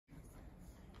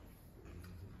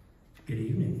Good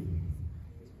evening.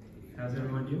 How's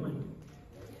everyone doing?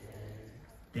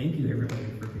 Thank you everybody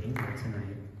for being here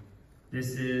tonight.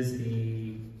 This is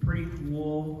a pretty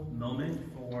cool moment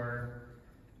for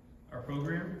our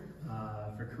program,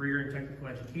 for career and technical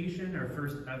education, our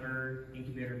first ever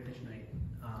incubator pitch night.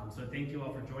 So thank you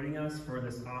all for joining us for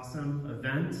this awesome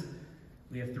event.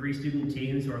 We have 3 student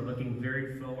teams who are looking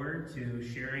very forward to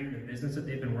sharing the business that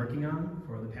they've been working on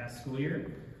for the past school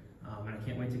year, and I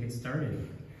can't wait to get started.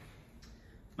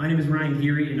 My name is Ryan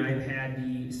Geary, and I've had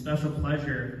the special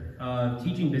pleasure of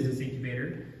teaching Business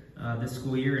Incubator this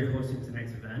school year and hosting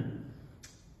tonight's event.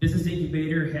 Business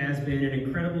Incubator has been an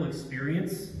incredible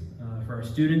experience for our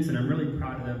students, and I'm really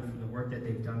proud of them for the work that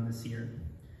they've done this year.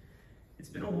 It's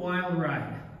been a wild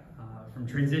ride, from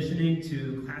transitioning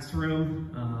to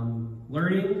classroom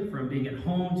learning, from being at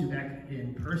home to back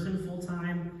in person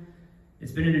full-time.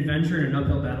 It's been an adventure and an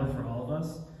uphill battle for all of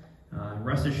us.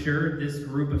 Rest assured, this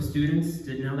group of students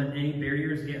did not let any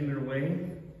barriers get in their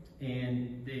way,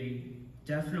 and they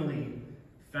definitely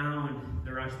found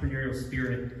their entrepreneurial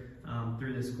spirit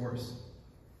through this course.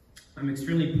 I'm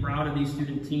extremely proud of these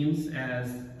student teams,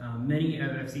 as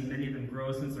I've seen many of them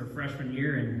grow since their freshman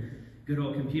year in good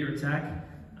old computer tech.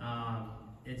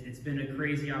 It's been a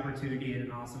crazy opportunity and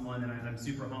an awesome one, and I'm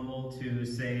super humbled to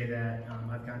say that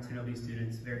I've gotten to know these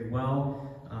students very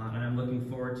well, and I'm looking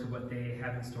forward to what they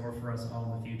have in store for us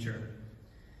all in the future.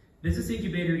 Business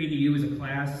Incubator EDU is a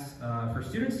class for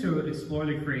students to explore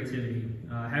their creativity,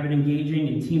 have an engaging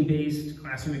and team-based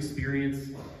classroom experience,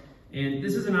 and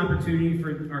this is an opportunity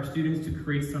for our students to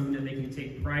create something that they can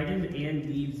take pride in and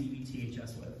leave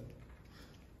ZBTHS with.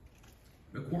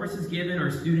 The course has given our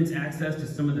students access to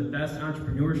some of the best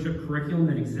entrepreneurship curriculum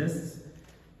that exists,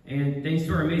 and thanks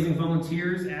to our amazing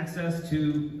volunteers, access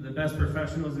to the best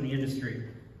professionals in the industry.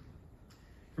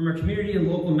 From our community and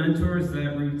local mentors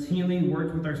that routinely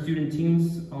worked with our student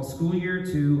teams all school year,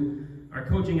 to our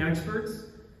coaching experts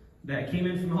that came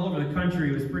in from all over the country,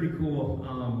 it was pretty cool.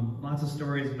 Lots of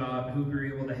stories about who we were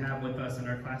able to have with us in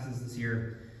our classes this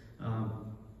year,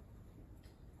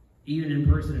 even in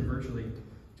person and virtually.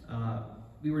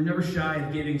 We were never shy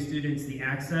of giving students the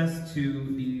access to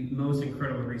the most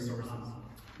incredible resources.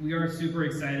 We are super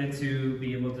excited to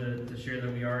be able to share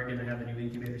that we are going to have a new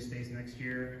incubator space next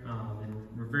year, and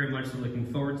we're very much looking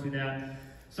forward to that.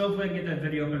 So hopefully I can get that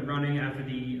video up and running after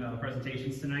the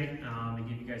presentations tonight, and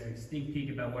give you guys a sneak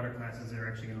peek about what our classes are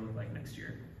actually going to look like next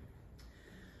year.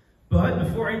 But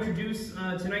before I introduce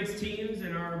tonight's teams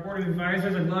and our board of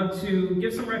advisors, I'd love to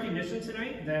give some recognition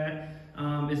tonight that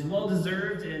is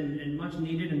well-deserved and much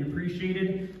needed and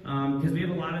appreciated, because we have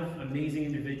a lot of amazing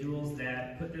individuals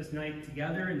that put this night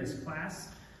together in this class.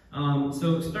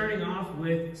 So starting off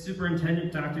with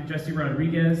Superintendent Dr. Jesse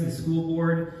Rodriguez, the school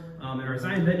board, and our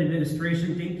Zion-Benton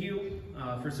administration, thank you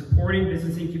for supporting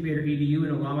Business Incubator EDU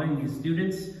and allowing these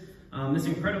students this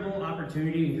incredible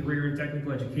opportunity in career and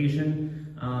technical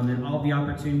education, and all the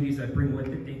opportunities that bring with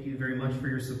it. Thank you very much for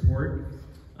your support.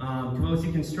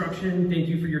 Camosi Construction, thank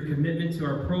you for your commitment to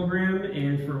our program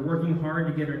and for working hard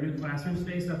to get our new classroom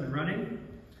space up and running.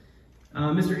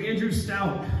 Mr. Andrew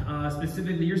Stout,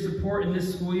 specifically your support in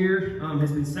this school year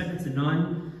has been second to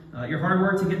none. Your hard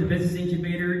work to get the Business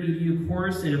Incubator EDU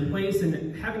course in a place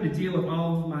and having to deal with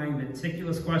all of my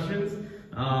meticulous questions,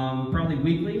 probably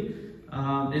weekly,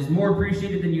 is more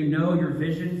appreciated than you know. Your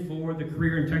vision for the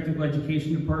Career and Technical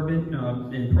Education Department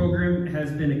and program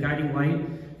has been a guiding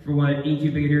light for what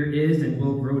Incubator is and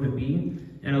will grow to be.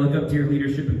 And I look up to your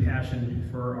leadership and passion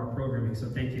for our programming, so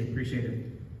thank you, appreciate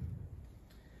it.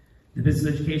 The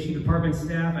Business Education Department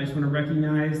staff, I just want to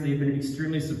recognize they've been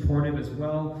extremely supportive as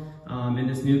well in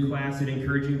this new class and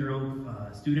encouraging their own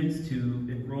students to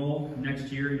enroll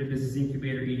next year into Business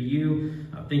Incubator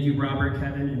EDU. Thank you, Robert,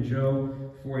 Kevin, and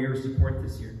Joe, for your support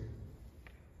this year.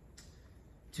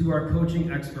 To our coaching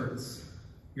experts,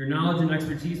 your knowledge and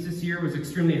expertise this year was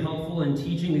extremely helpful in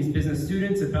teaching these business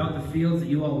students about the fields that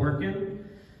you all work in.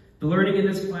 The learning in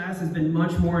this class has been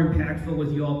much more impactful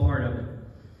with you all part of it.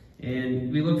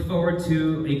 And we look forward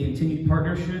to a continued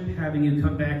partnership, having you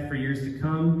come back for years to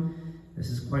come. This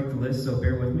is quite the list, so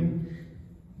bear with me.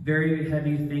 Very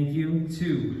heavy thank you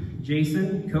to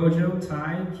Jason, Kojo,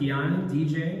 Ty, Kiana,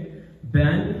 DJ,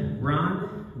 Ben,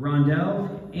 Ron,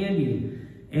 Rondell, Andy,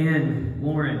 Ann,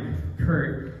 Lauren,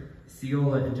 Kurt,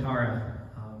 Ciola, and Tara.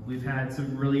 We've had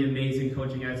some really amazing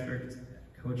coaching experts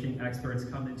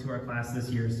come into our class this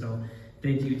year, so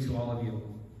thank you to all of you.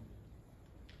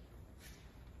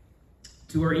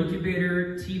 To our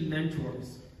incubator team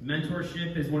mentors,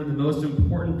 mentorship is one of the most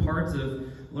important parts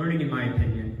of learning, in my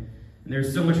opinion. And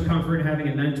there's so much comfort in having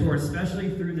a mentor,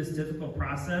 especially through this difficult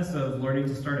process of learning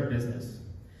to start a business.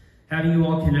 Having you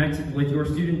all connect with your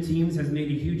student teams has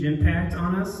made a huge impact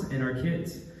on us and our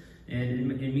kids, and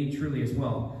me truly as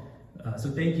well. So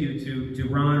thank you to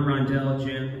Ron, Rondell,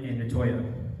 Jim, and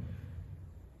Natoya.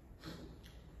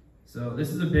 So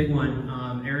this is a big one.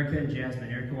 Erica and Jasmine,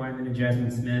 Erica Wyman and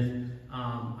Jasmine Smith.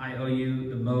 I owe you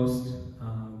the most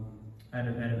out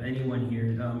of anyone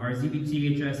here. Our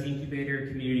ZBTHS Incubator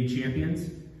Community Champions.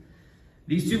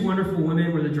 These two wonderful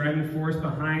women were the driving force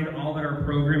behind all that our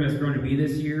program has grown to be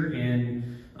this year,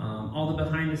 and all the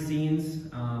behind the scenes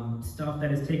stuff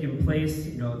that has taken place,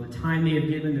 you know, the time they have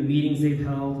given, the meetings they've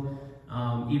held,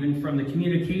 even from the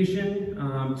communication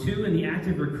to and the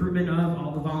active recruitment of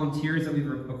all the volunteers that we've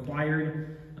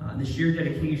acquired, the sheer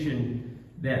dedication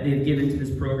that they've given to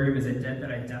this program is a debt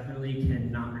that I definitely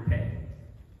cannot repay.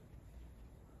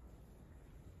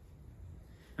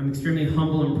 I'm extremely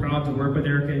humble and proud to work with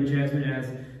Erica and Jasmine, as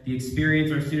the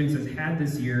experience our students have had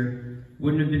this year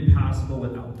wouldn't have been possible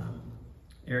without them.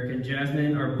 Erica and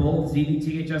Jasmine are both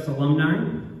ZBTHS alumni,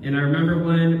 and I remember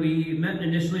when we met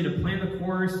initially to plan the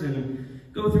course and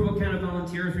go through what kind of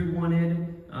volunteers we wanted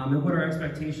and what our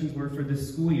expectations were for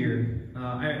this school year.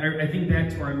 I think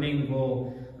back to our main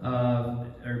goals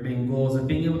of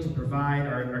being able to provide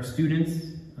our students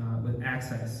with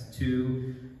access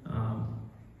to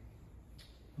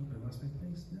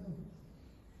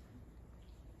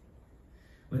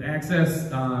with access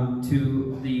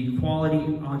to the quality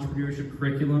entrepreneurship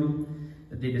curriculum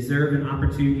that they deserve, and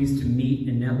opportunities to meet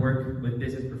and network with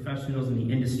business professionals in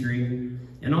the industry,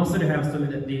 and also to have something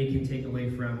that they can take away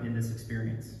from in this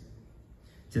experience.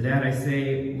 To that I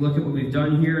say, look at what we've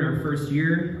done here in our first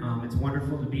year. It's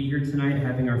wonderful to be here tonight,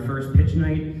 having our first pitch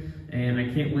night, and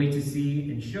I can't wait to see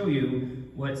and show you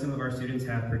what some of our students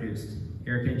have produced.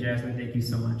 Erica and Jasmine, thank you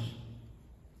so much.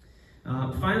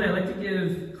 Finally, I'd like to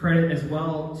give credit as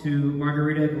well to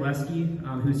Margarita Gillespie,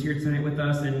 who's here tonight with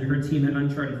us, and her team at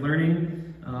Uncharted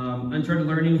Learning. Uncharted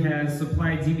Learning has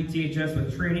supplied ZBTHS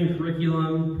with training,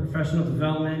 curriculum, professional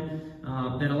development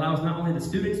that allows not only the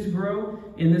students to grow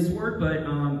in this work, but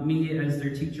me as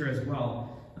their teacher as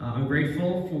well. I'm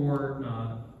grateful for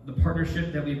the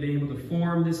partnership that we've been able to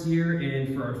form this year,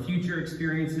 and for our future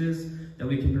experiences that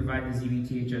we can provide the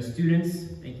ZBTHS students.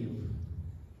 Thank you.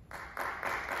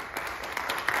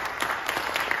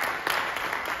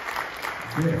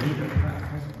 Good, I need to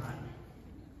press a lot.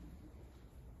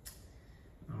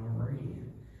 Alrighty.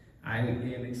 I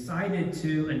am excited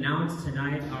to announce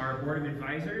tonight our Board of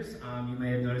Advisors. You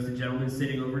may have noticed a gentleman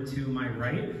sitting over to my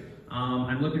right.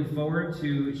 I'm looking forward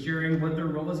to sharing what their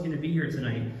role is going to be here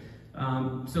tonight.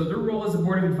 So their role as a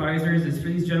Board of Advisors is for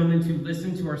these gentlemen to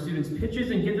listen to our students' pitches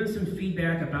and give them some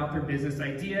feedback about their business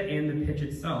idea and the pitch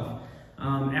itself.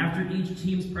 After each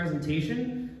team's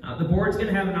presentation, the board's going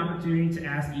to have an opportunity to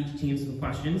ask each team some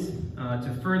questions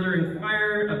to further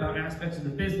inquire about aspects of the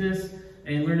business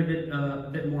and learn a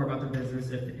bit more about the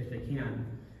business if they can.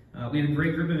 We have a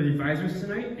great group of advisors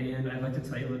tonight, and I'd like to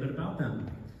tell you a little bit about them.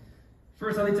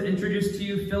 First, I'd like to introduce to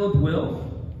you Philip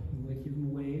Will. Give him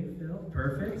a wave, Phil.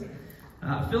 Perfect.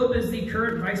 Philip is the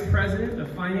current Vice President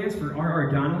of Finance for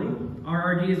R.R. Donnelly.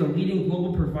 RRD is a leading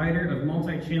global provider of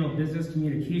multi-channel business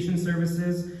communication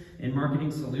services and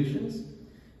marketing solutions.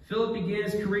 Philip began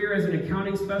his career as an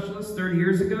accounting specialist 30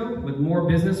 years ago with More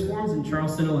Business Forms in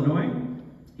Charleston, Illinois.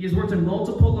 He has worked in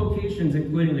multiple locations,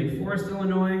 including Lake Forest,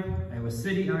 Illinois, Iowa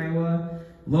City, Iowa,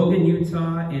 Logan,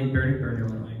 Utah, and Bannockburn,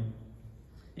 Illinois,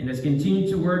 and has continued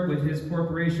to work with his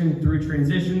corporation through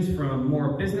transitions from More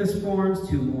Business Forms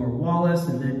to More Wallace,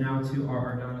 and then now to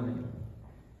R.R. Donnelly.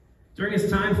 During his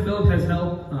time, Philip has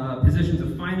held positions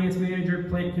of finance manager,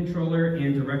 plant controller,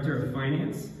 and director of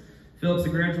finance. Philip's a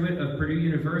graduate of Purdue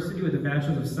University with a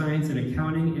Bachelor of Science in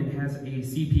Accounting and has a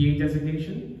CPA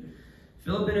designation.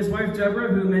 Philip and his wife,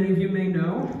 Deborah, who many of you may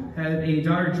know, had a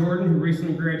daughter, Jordan, who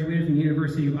recently graduated from the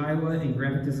University of Iowa in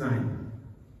graphic design.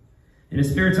 In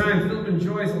his spare time, Philip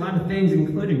enjoys a lot of things,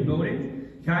 including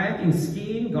boating, kayaking,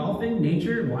 skiing, golfing,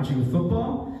 nature, watching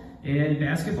football, and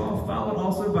basketball, followed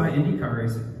also by IndyCar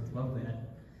racing. Love that.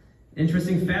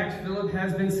 Interesting fact, Philip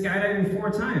has been skydiving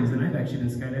 4 times, and I've actually been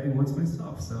skydiving once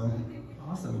myself, so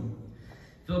awesome.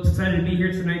 Philip's excited to be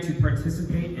here tonight to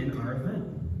participate in our event.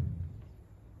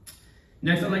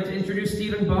 Next, I'd like to introduce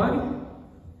Stephen Bugg.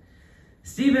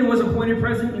 Stephen was appointed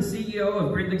President and CEO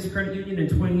of Great Lakes Credit Union in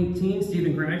 2018.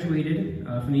 Stephen graduated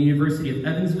from the University of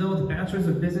Evansville with a Bachelor's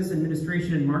of Business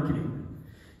Administration and Marketing.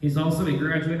 He's also a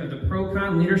graduate of the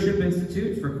Procon Leadership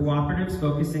Institute for Cooperatives,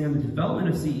 focusing on the development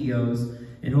of CEOs,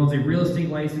 and holds a real estate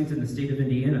license in the state of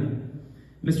Indiana.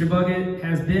 Mr. Buggett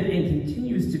has been and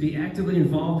continues to be actively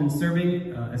involved in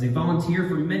serving as a volunteer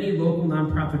for many local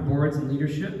nonprofit boards and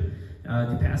leadership.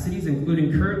 capacities,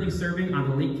 including currently serving on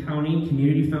the Lake County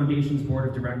Community Foundation's Board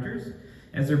of Directors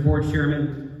as their board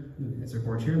chairman.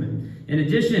 In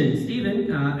addition,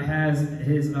 Stephen and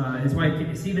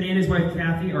his wife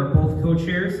Kathy are both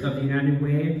co-chairs of the United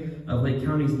Way of Lake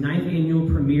County's 9th annual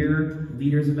Premier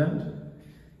Leaders event.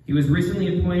 He was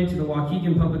recently appointed to the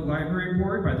Waukegan Public Library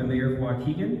Board by the Mayor of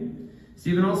Waukegan.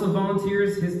 Stephen also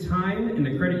volunteers his time in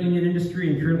the credit union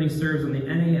industry and currently serves on the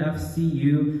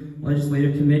NAFCU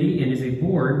Legislative Committee and is a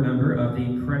board member of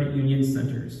the Credit Union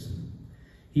Centers.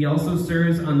 He also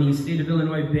serves on the State of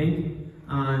Illinois Bank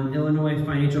on Illinois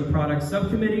Financial Products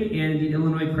Subcommittee and the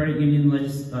Illinois Credit Union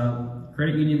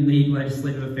League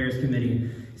Legislative Affairs Committee.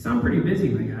 You sound pretty busy,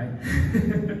 my guy.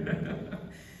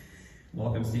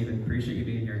 Welcome, Stephen. Appreciate you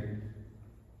being here.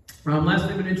 Lastly,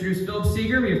 I'm going to introduce Philip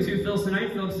Seeger. We have two Phils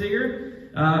tonight. Philip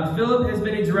Seeger. Philip has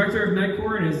been a director of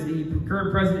MedCore and is the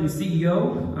current president and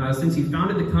CEO since he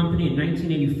founded the company in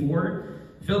 1984.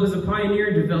 Philip is a pioneer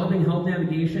in developing health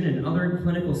navigation and other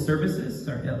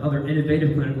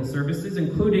innovative clinical services,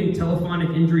 including telephonic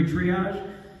injury triage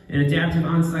and adaptive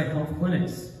on-site health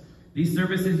clinics. These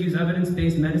services use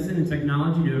evidence-based medicine and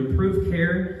technology to improve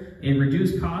care and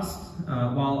reduce costs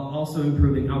while also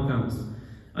improving outcomes.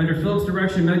 Under Philip's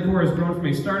direction, MedCore has grown from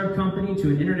a startup company to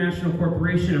an international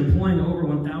corporation employing over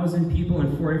 1,000 people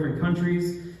in 4 different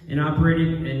countries and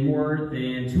operating in more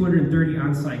than 230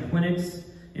 on-site clinics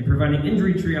and providing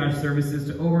injury triage services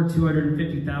to over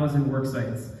 250,000 work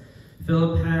sites.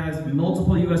 Philip has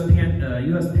multiple U.S.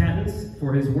 patents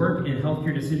for his work in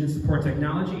healthcare decision support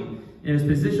technology and has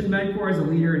positioned MedCore as a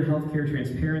leader in healthcare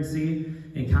transparency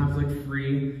and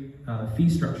conflict-free fee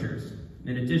structures.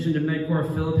 In addition to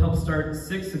MedCore, Philip helped start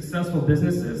 6 successful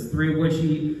businesses, 3 of which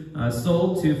he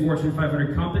sold to Fortune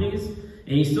 500 companies, and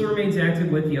he still remains active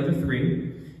with the other 3.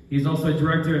 He's also a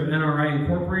director of NRI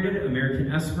Incorporated,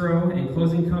 American Escrow and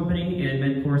Closing Company, and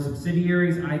MedCore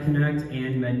subsidiaries iConnect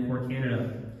and MedCore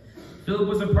Canada. Philip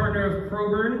was a partner of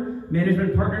Coburn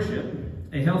Management Partnership,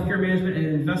 a healthcare management and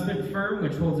investment firm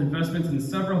which holds investments in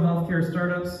several healthcare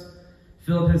startups.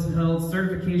 Philip has held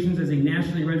certifications as a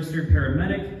nationally registered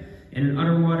paramedic and an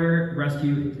underwater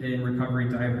rescue and recovery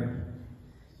diver.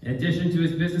 In addition to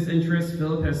his business interests,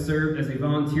 Philip has served as a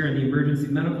volunteer in the Emergency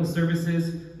Medical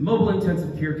Services Mobile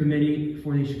Intensive Care Committee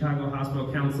for the Chicago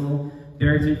Hospital Council,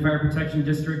 Barrington Fire Protection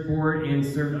District Board, and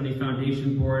served on the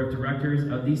Foundation Board of Directors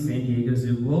of the San Diego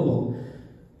Zoo Global.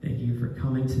 Thank you for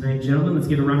coming tonight, gentlemen. Let's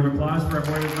give a round of applause for our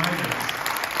Board of Advisors.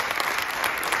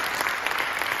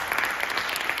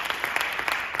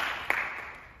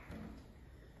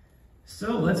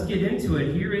 So let's get into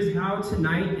it. Here is how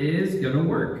tonight is going to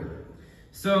work.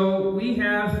 So we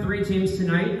have 3 teams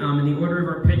tonight, and the order of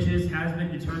our pitches has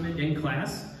been determined in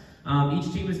class.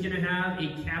 Each team is going to have a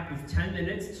cap of 10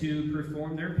 minutes to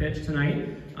perform their pitch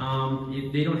tonight.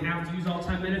 They don't have to use all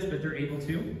 10 minutes, but they're able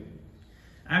to.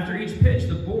 After each pitch,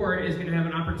 the board is going to have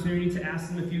an opportunity to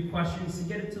ask them a few questions to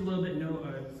get to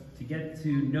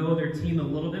know their team a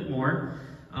little bit more.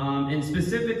 And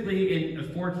specifically in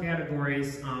 4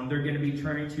 categories, they're going to be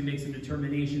trying to make some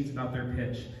determinations about their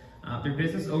pitch. Their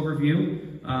business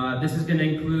overview. This is going to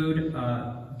include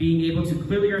being able to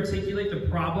clearly articulate the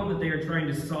problem that they are trying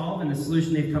to solve and the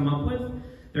solution they've come up with,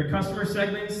 their customer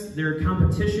segments, their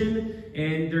competition,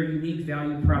 and their unique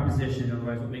value proposition,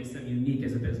 otherwise what makes them unique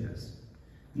as a business.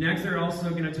 Next, they're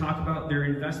also going to talk about their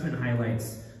investment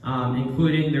highlights,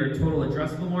 including their total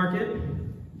addressable market,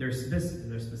 their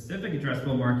specific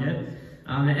addressable market,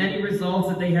 and any results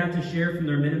that they have to share from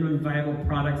their minimum viable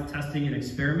product testing and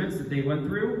experiments that they went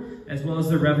through, as well as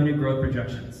their revenue growth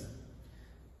projections.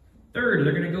 Third,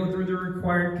 they're going to go through the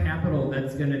required capital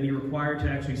that's going to be required to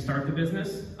actually start the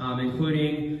business,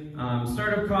 including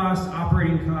startup costs,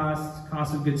 operating costs,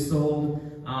 cost of goods sold,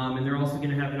 and they're also going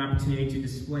to have an opportunity to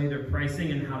display their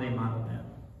pricing and how they model that.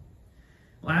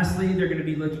 Lastly, they're going to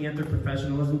be looking at their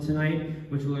professionalism tonight,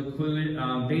 which will include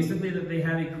basically that they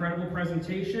have a credible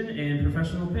presentation and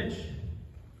professional pitch.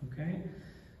 Okay.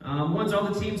 Once all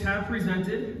the teams have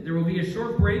presented, there will be a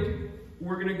short break.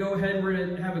 We're going to go ahead, we're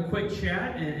going to have a quick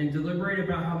chat and deliberate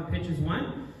about how the pitches went.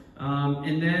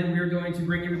 And then we're going to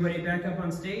bring everybody back up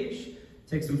on stage,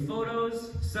 take some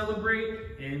photos,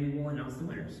 celebrate, and we will announce the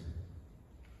winners.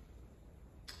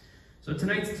 So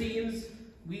tonight's teams,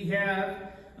 we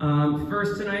have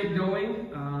first tonight going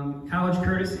College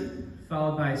Courtesy,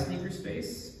 followed by Sneaker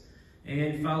Space,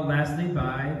 and followed lastly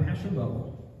by Passion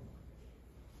Bubble.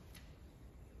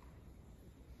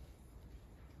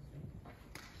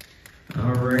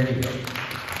 Alrighty.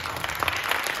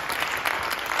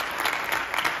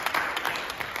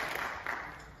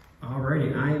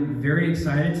 Alrighty, I am very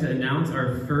excited to announce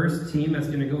our first team that's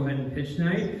going to go ahead and pitch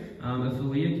tonight. If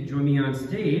Aaliyah could join me on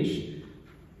stage.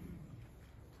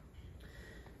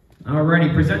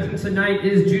 Alrighty, presenting tonight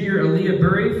is junior Aaliyah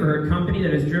Burry for her company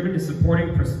that is driven to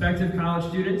supporting prospective college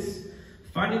students.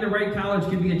 Finding the right college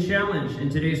can be a challenge in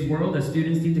today's world as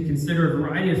students need to consider a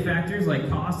variety of factors like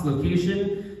cost,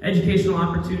 location, educational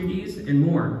opportunities, and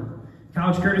more.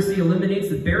 College Courtesy eliminates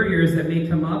the barriers that may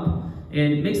come up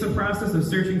and makes the process of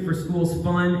searching for schools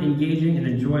fun, engaging, and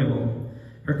enjoyable.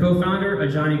 Her co-founder,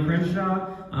 Ajani Crenshaw,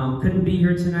 couldn't be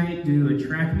here tonight due to a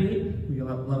track meet. We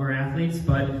love our athletes,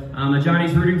 but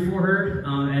Ajani's rooting for her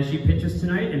as she pitches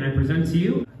tonight, and I present to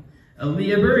you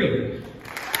Aaliyah Burry.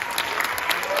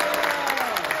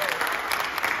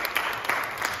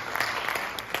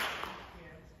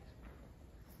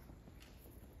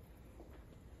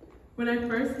 When I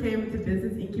first came into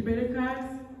business incubator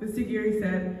class, Mr. Geary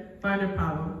said, find a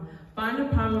problem. Find a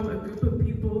problem a group of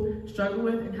people struggle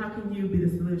with, and how can you be the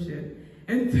solution?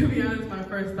 And to be honest, my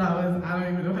first thought was, I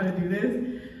don't even know how to do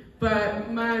this. But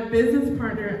my business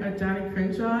partner, Johnny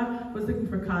Crenshaw, was looking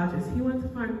for colleges. He wanted to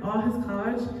find all his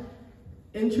college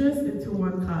interests into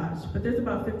one college. But there's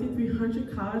about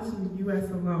 5,300 colleges in the US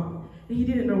alone, and he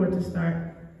didn't know where to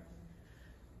start.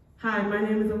 Hi, my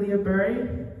name is Aaliyah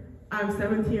Burry. I'm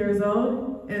 17 years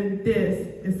old, and this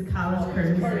is College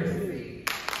Courtesy.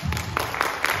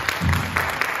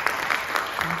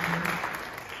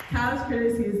 College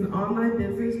Courtesy is an online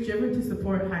business driven to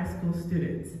support high school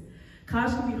students.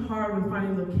 College can be hard when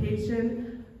finding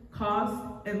location, cost,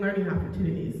 and learning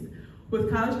opportunities.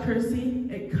 With College Courtesy,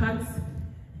 it cuts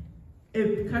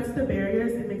the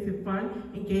barriers and makes it fun,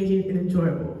 engaging, and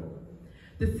enjoyable.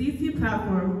 The CC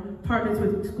platform partners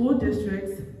with school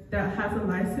districts that has a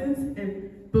license,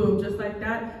 and boom, just like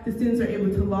that, the students are able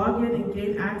to log in and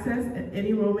gain access at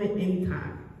any moment,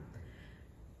 anytime.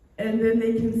 And then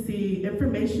they can see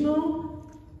informational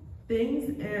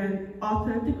things and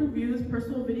authentic reviews,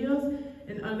 personal videos,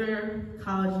 and other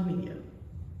college media.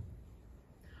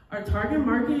 Our target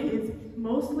market is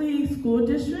mostly school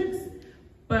districts,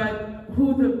 but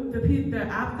the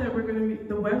app that we're going to be,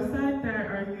 the website that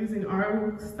are using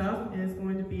our stuff is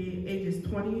going to be ages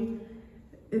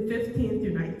 15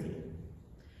 through 19.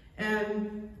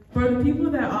 And for the people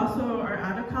that also are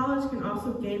out of college can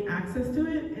also gain access to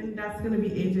it, and that's going to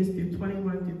be ages through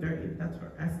 21 through 30. That's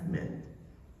our estimate.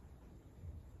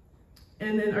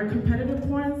 And then our competitive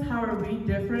points, how are we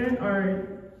different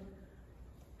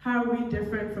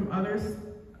from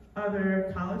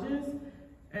other colleges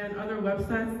and other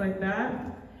websites like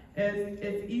that?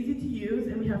 It's easy to use,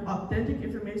 and we have authentic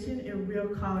information in real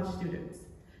college students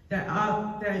that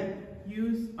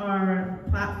use our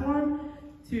platform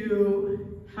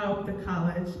to help the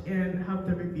college and help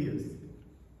the reviews.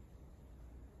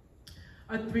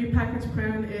 Our 3-package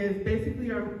plan is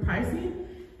basically our pricing,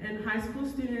 and high school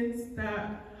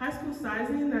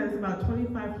sizing that is about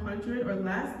 2,500 or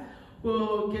less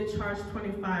will get charged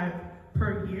 $25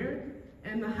 per year,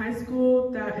 and the high school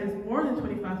that is more than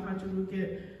 2,500 will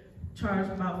get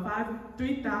charged about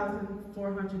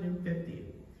 $3,450.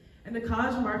 And the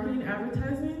college marketing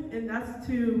advertisement, and that's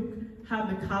to have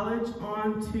the college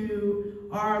onto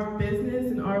our business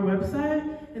and our website,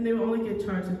 and they will only get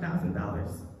charged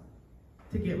 $1,000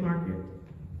 to get marketed.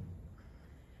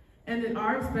 And then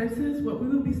our expenses, what we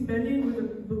will be spending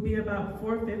will be about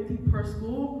 $450 per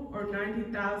school, or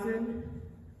 $90,000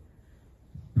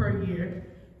 per year.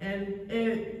 And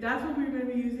that's what we're going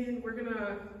to be using. We're going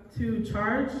to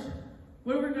charge,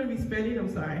 what we're going to be spending,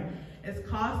 is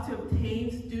cost to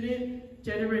obtain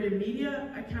student-generated media,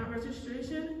 account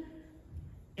registration,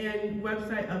 and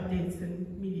website updates and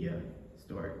media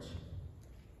storage.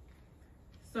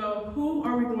 So who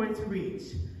are we going to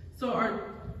reach? So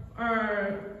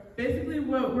basically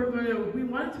what we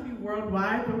want it to be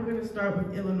worldwide, but we're going to start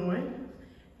with Illinois.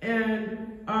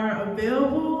 And our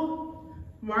available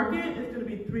market is going to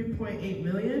be 3.8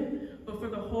 million, but for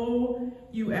the whole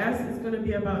US, it's going to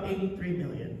be about 83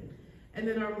 million. And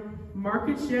then our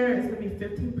market share is going to be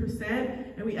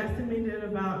 15%, and we estimated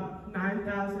about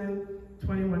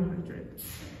 9,100.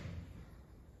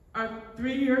 Our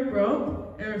 3-year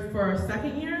growth for our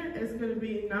second year is going to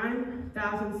be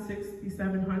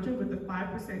 9,700 with a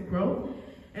 5% growth,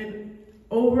 and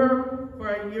for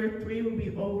our year 3 will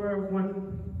be over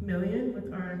 1 million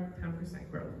with our 10%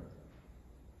 growth.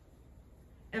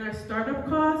 And our startup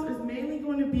cost is mainly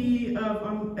going to be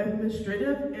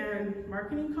administrative and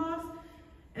marketing costs,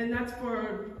 and that's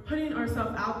for putting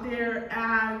ourselves out there,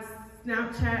 ads,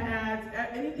 Snapchat ads,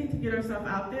 anything to get ourselves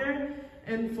out there.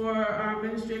 And for our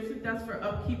administrative, that's for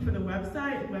upkeep for the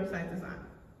website and website design.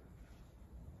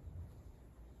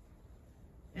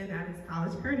 And that is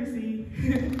college courtesy.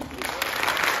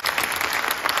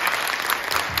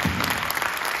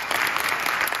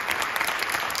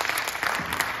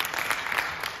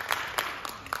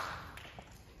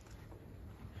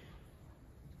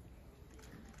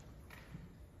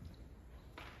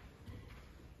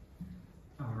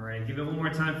 All right, give it one more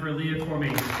time for Aaliyah for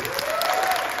me.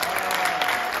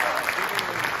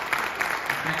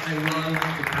 I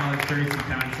love the college courtesy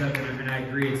concept, and I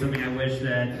agree. It's something I wish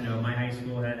that my high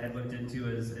school had looked into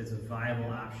as a viable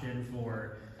option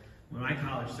for when my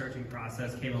college searching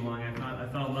process came along. I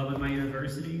fell in love with my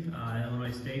university,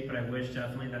 Illinois State, but I wish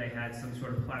definitely that I had some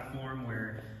sort of platform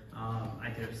where I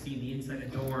could have seen the inside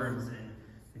of dorms and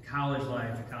the college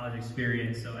life, the college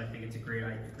experience. So I think it's a great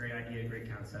idea, great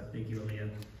concept. Thank you, Aaliyah.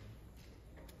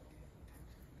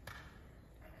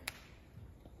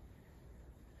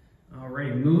 All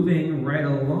right, moving right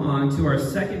along to our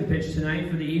second pitch tonight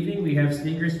for the evening, we have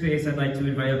Sneaker Space. I'd like to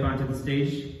invite up onto the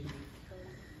stage.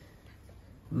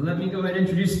 Let me go ahead and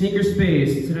introduce Sneaker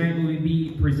Space. Tonight will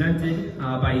be presented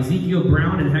by Ezekiel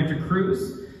Brown and Hector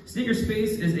Cruz. Sneaker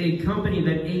Space is a company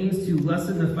that aims to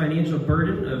lessen the financial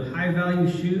burden of high-value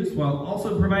shoes while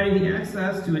also providing the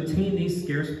access to attain these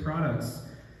scarce products.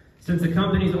 Since the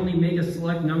companies only make a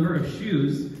select number of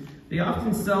shoes, they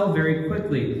often sell very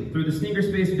quickly. Through the Sneaker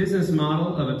Space business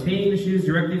model of obtaining the shoes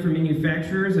directly from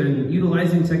manufacturers and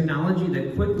utilizing technology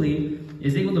that quickly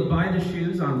is able to buy the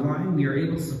shoes online, we are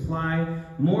able to supply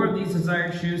more of these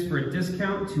desired shoes for a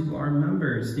discount to our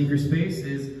members. Sneaker Space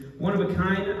is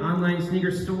one-of-a-kind online sneaker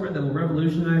store that will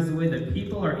revolutionize the way that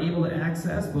people are able to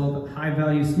access both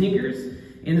high-value sneakers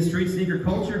and the street sneaker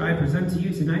culture. I present to you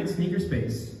tonight Sneaker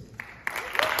Space.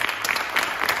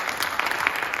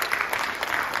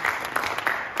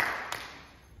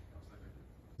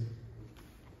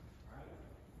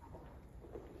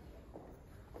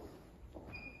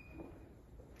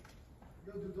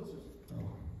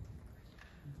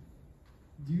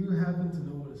 Do you happen to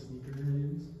know what a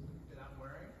sneakerhead is? That I'm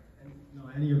wearing? No,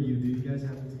 any of you, do you guys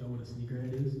happen to know what a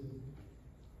sneakerhead is?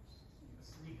 A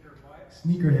sneaker what?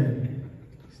 Sneakerhead.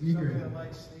 Somebody Sneakerhead. that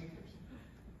likes sneakers?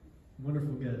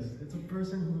 Wonderful guess. It's a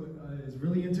person who is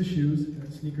really into shoes,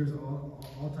 sneakers,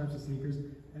 all types of sneakers,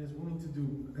 and is willing to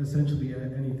do essentially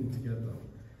anything to get them.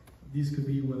 These could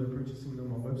be whether purchasing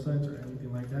them on websites or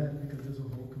anything like that, because there's a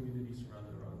whole community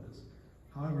surrounded around this.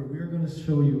 However, we are going to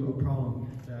show you a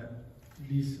problem that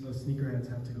these sneakerheads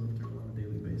have to go through on a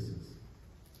daily basis.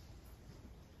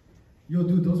 Yo,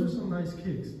 dude, those are some nice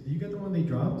kicks. Did you get them when they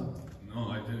dropped? No,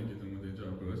 I didn't get them when they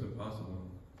dropped, bro. It's impossible.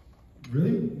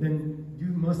 Really? Then you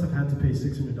must have had to pay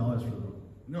 $600 for them.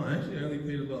 No, actually, I only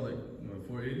paid about like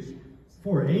 $480.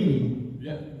 $480?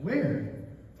 Yeah. Where?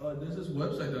 There's this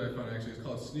website that I found actually. It's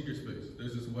called Sneaker Space.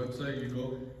 There's this website you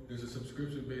go. There's a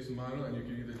subscription-based model, and you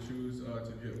can either choose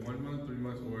to get 1 month, 3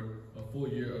 months, or a full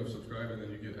year of subscribe, and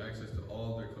then you get access to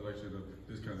all their collection of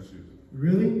this kind of shoes.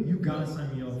 Really? You gotta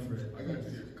sign me up for it. I got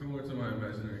you. Come over to my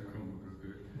imaginary Chromebook real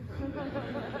quick.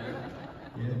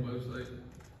 Yeah. The website.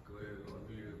 Go ahead and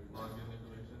do your login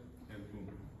information, and boom,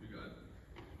 you got it.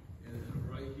 And then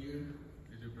right here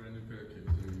is your brand new pair of kicks.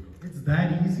 There you go. It's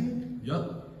that easy?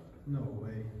 Yup. No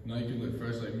way. Now you can look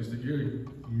fresh like Mr. Geary.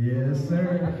 Yes,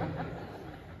 sir.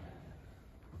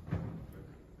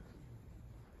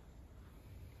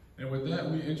 And with that,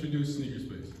 we introduce Sneaker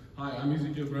Space. Hi, I'm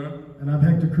Ezekiel Brown. And I'm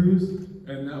Hector Cruz.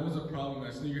 And that was a problem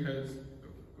that sneakerheads.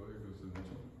 Go ahead, go to the next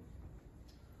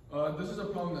one. This is a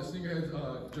problem that sneakerheads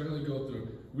generally go through.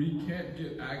 We can't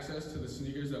get access to the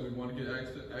sneakers that we want to get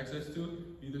access to,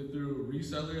 either through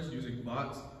resellers using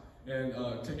bots and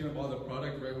taking up all the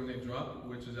product right when they drop,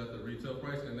 which is at the retail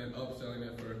price, and then upselling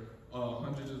it for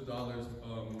hundreds of dollars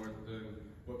more than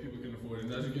what people can afford.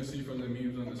 And as you can see from the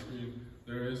memes on the screen,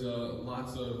 there is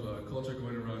lots of culture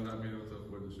going around not being able to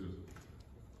afford the shoes.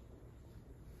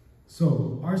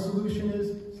 So, our solution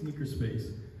is Sneaker Space.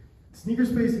 Sneaker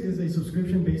Space is a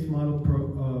subscription-based model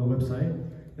website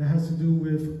that has to do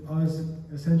with us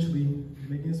essentially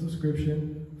making a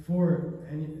subscription for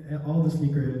all the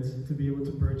sneakerheads to be able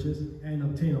to purchase and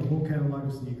obtain a whole catalog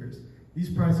of sneakers. These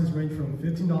prices range from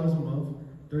 $15 a month,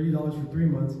 $30 for 3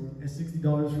 months, and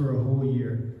 $60 for a whole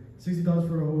year. $60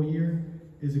 for a whole year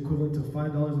is equivalent to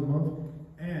 $5 a month,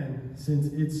 and since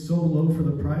it's so low for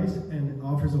the price and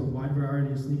offers a wide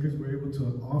variety of sneakers, we're able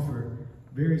to offer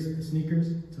various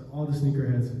sneakers to all the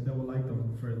sneakerheads that would like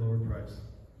them for a lower price.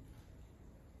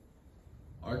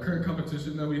 Our current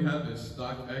competition that we have is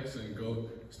StockX and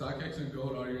Goat. StockX and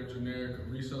Goat are your generic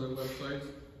reseller websites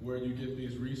where you get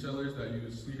these resellers that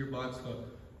use sneaker bots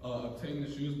to obtain the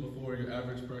shoes before your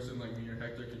average person like me or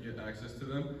Hector could get access to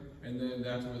them, and then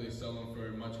that's where they sell them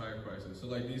for much higher prices. So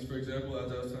like these, for example,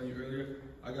 as I was telling you earlier,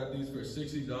 I got these for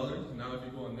 $60. Now if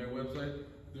you go on their website,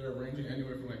 they're ranging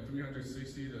anywhere from like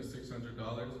 $360 to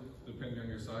 $600, depending on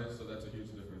your size, so that's a huge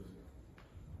difference.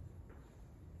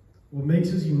 What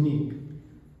makes us unique,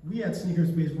 we at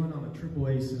Sneakerspace run on a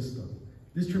AAA system.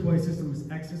 This AAA system is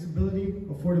accessibility,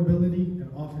 affordability, and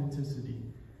authenticity.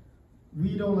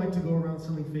 We don't like to go around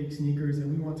selling fake sneakers,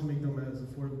 and we want to make them as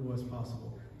affordable as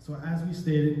possible. So as we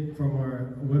stated from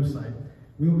our website,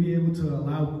 we will be able to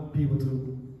allow people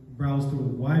to browse through a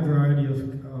wide variety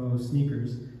of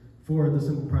sneakers for the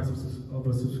simple price of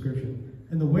a subscription.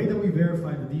 And the way that we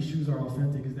verify that these shoes are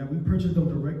authentic is that we purchase them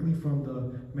directly from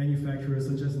the manufacturers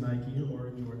such as Nike or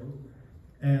Jordan,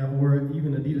 or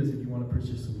even Adidas if you want to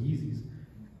purchase some Yeezys.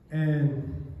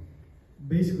 And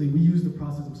basically we use the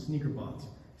process of sneaker bots.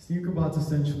 Sneaker bots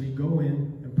essentially go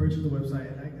in and purchase the website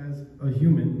and act as a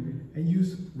human and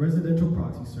use residential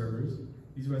proxy servers.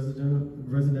 These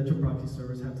residential proxy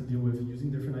servers have to deal with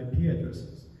using different IP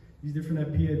addresses. These different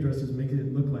IP addresses make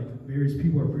it look like various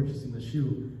people are purchasing the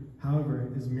shoe.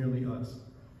 However, it's merely us.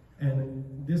 And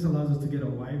this allows us to get a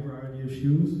wide variety of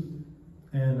shoes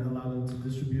and allow them to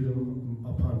distribute them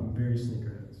upon various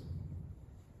sneakerheads.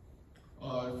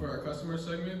 For our customer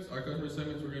segments, we're going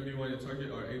to be wanting to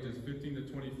target our ages 15 to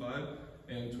 25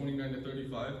 and 29 to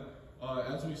 35.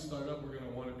 As we start up, we're going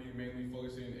to want to be mainly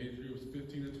focusing on age groups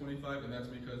 15 to 25, and that's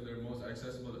because they're most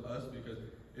accessible to us because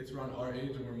it's around our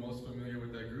age and we're most familiar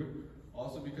with that group.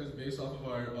 Also because based off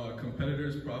of our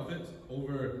competitors' profits,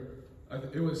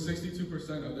 it was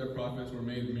 62% of their profits were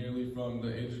made merely from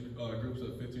the age groups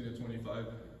of 15 to 25.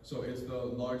 So it's the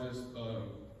largest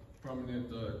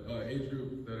prominent age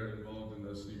group that are involved in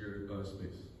the sneaker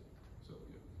space. So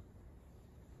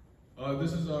yeah.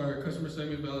 This is our customer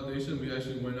segment validation. We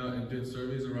actually went out and did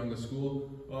surveys around the school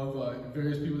of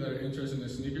various people that are interested in the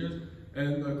sneakers.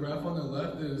 And the graph on the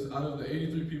left is out of the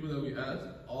 83 people that we asked,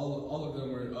 all of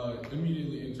them were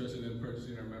immediately interested in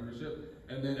purchasing our membership.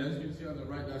 And then as you can see on the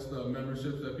right, that's the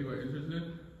memberships that people are interested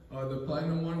in. The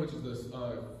platinum one, which is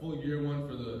the full year one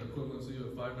for the equivalency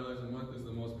of $5 a month, is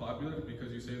the most popular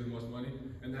because you save the most money.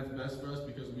 And that's best for us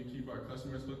because we keep our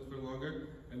customers hooked for longer,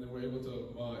 and then we're able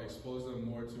to expose them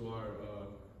more to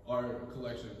our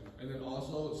collection. And then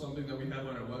also something that we have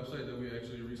on our website that we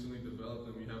actually recently developed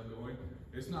and we have going.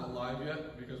 It's not live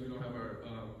yet because we don't have our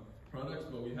products,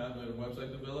 but we have a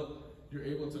website developed. You're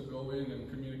able to go in and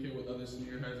communicate with other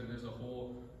sneakerheads, and there's a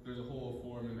whole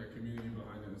forum and a community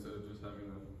behind it instead of just having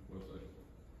a website.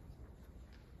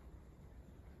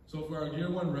 So for our year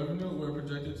one revenue, we're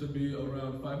projected to be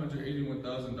around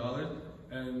 $581,000,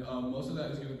 and most of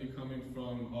that is going to be coming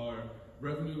from our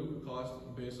revenue cost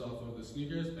based off of the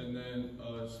sneakers, and then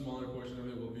a smaller portion of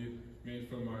it will be made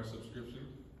from our subscription.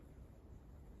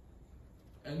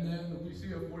 And then we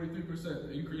see a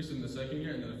 43% increase in the second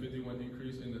year and then a 51%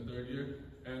 increase in the third year.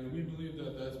 And we believe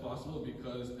that that's possible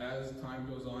because as time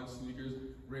goes on, sneakers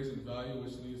raise in value,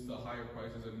 which leads to higher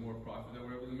prices and more profit that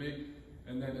we're able to make.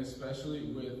 And then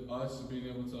especially with us being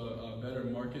able to better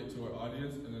market to our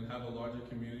audience and then have a larger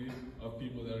community of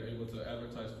people that are able to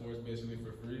advertise for us basically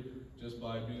for free just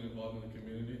by being involved in the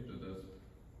community, that's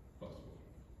possible.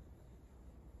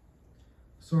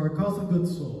 So our cost of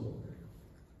goods sold.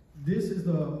 This is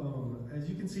as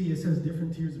you can see, it says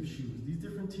different tiers of shoes. These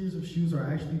different tiers of shoes are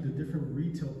actually the different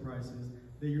retail prices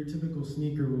that your typical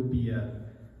sneaker would be at.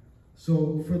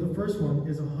 So for the first one,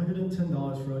 it's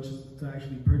 $110 for us to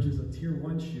actually purchase a tier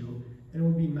 1 shoe, and it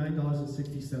would be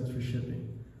 $9.60 for shipping.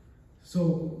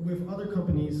 So with other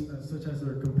companies, such as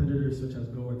our competitors, such as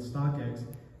Go and StockX,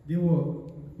 they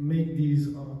will make these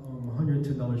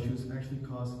 $110 shoes actually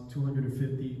cost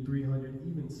 $250, $300,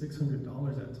 even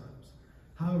 $600 at times.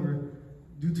 However,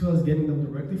 due to us getting them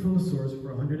directly from the source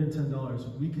for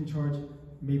 $110, we can charge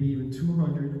maybe even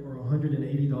 $200 or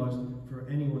 $180 for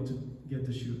anyone to get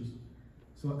the shoes.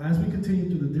 So as we continue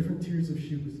through the different tiers of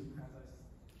shoes,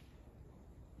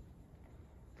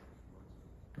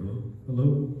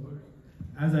 hello?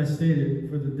 As I stated,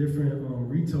 for the different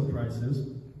retail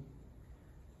prices,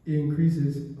 it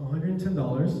increases $110,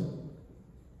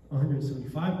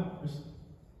 $175,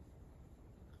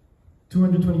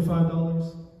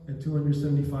 $225, and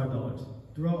 $275.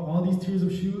 Throughout all these tiers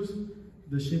of shoes,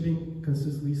 the shipping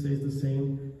consistently stays the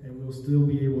same, and we'll still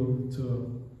be able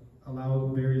to allow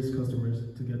various customers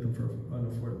to get them for an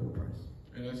affordable price.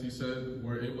 And as he said,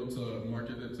 we're able to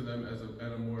market it to them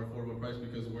at a more affordable price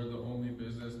because we're the only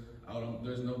business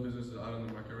there's no businesses out on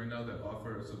the market right now that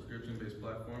offer a subscription-based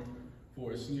platform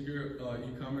for a sneaker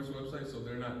e-commerce website, so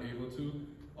they're not able to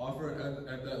offer it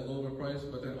at that lower price,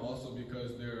 but then also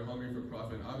because they're hungry for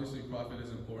profit. Obviously, profit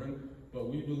is important, but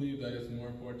we believe that it's more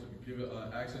important to give it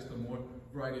access to more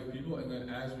variety of people, and then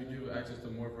as we give access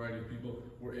to more variety of people,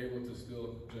 we're able to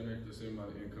still generate the same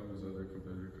amount of income as other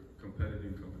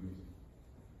competing companies.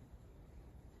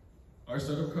 Our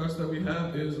setup cost that we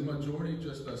have is majority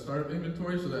just startup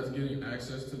inventory, so that's getting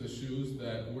access to the shoes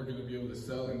that we're going to be able to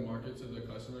sell and market to the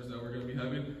customers that we're going to be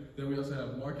having. Then we also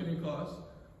have marketing costs,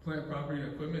 plant, property,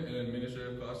 and equipment, and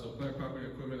administrative costs. So plant, property,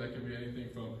 and equipment, that can be anything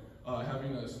from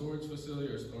having a storage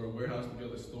facility or a warehouse to be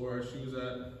able to store our shoes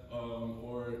at,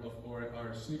 or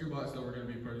our sneaker bots that we're going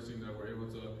to be purchasing that we're able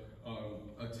to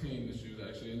attain the shoes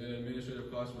actually. And then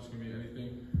administrative costs, which can be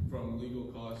anything from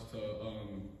legal costs to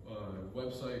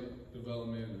website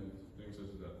development and things such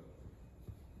as that.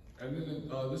 And then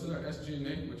this is our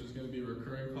SG&A, which is going to be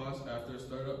recurring costs after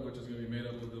startup, which is going to be made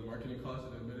up of the marketing costs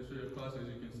and administrative costs, as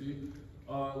you can see.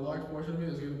 A large portion of it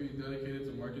is going to be dedicated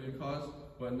to marketing costs,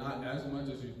 but not as much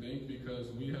as you think, because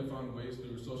we have found ways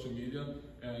through social media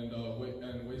and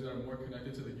ways that are more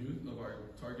connected to the youth of our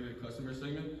targeted customer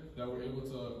segment that we're able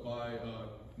to buy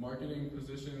marketing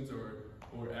positions or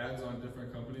ads on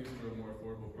different companies for a more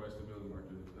affordable price to be able to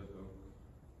market it at them.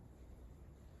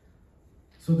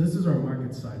 So this is our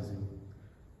market sizing.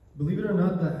 Believe it or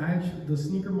not, the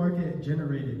sneaker market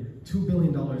generated $2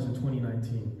 billion in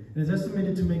 2019 and is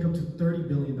estimated to make up to $30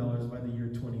 billion by the year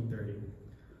 2030.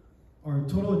 Our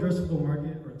total addressable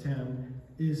market, or TAM,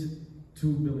 is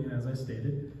 $2 billion, as I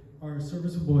stated. Our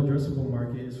serviceable addressable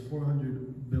market is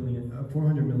 $400 million.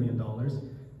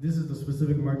 This is the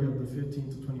specific market of the 15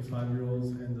 to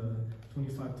 25-year-olds and the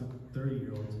 25 to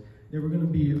 30-year-olds that we're going to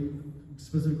be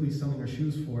specifically selling our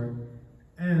shoes for.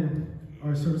 And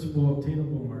our serviceable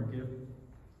obtainable market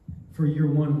for year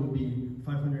one will be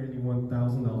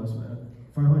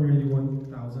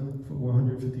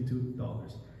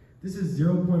 $581,152. This is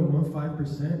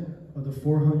 0.15% of the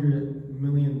 $400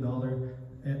 million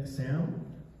SAM.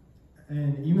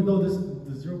 And even though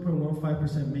the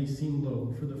 0.15% may seem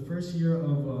low, for the first year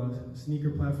of a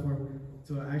sneaker platform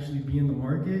to actually be in the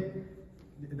market,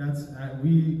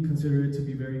 we consider it to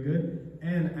be very good.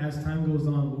 And as time goes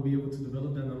on, we'll be able to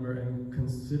develop that number and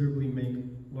considerably make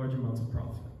large amounts of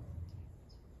profit.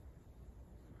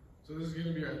 So this is going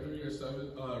to be our 3-year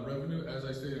revenue, as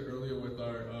I stated earlier, with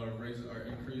our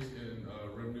increase in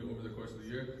revenue over the course of the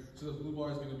year. So the blue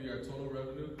bar is going to be our total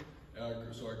revenue,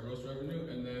 so our gross revenue,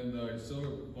 and then the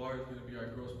silver bar is going to be our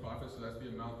gross profit. So that's the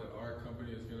amount that our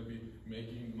company is going to be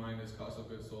making minus cost of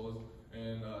goods sold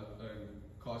and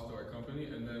cost to our company.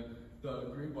 And then the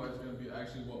green bar is going to be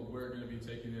actually what we're going to be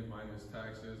taking in minus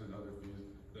taxes and other fees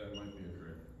that might be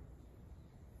occurring.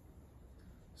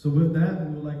 So with that,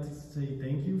 we would like to say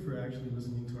thank you for actually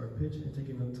listening to our pitch and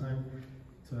taking the time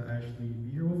to actually be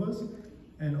here with us.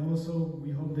 And also, we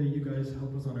hope that you guys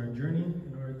help us on our journey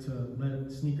in order to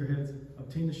let sneakerheads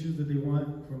obtain the shoes that they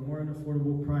want for more an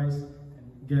affordable price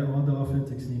and get all the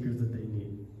authentic sneakers that they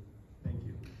need. Thank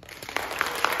you.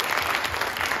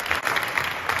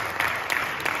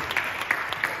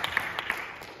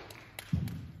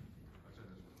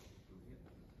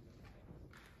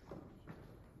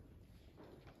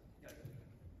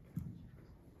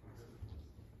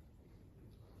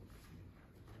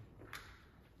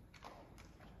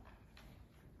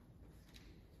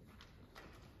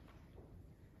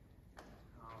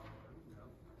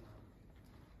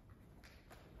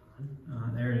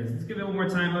 There it is. Let's give it one more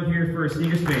time up here for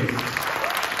Sneaker Space. You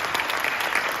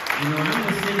know, I'm going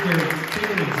to think they're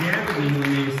taking a jab at me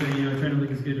when they say, trying to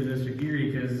look as good as Mr.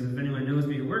 Geary, because if anyone knows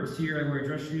me who works here, I wear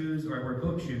dress shoes or I wear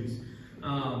boat shoes.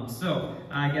 So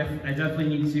I definitely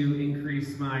need to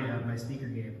increase my my sneaker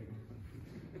game.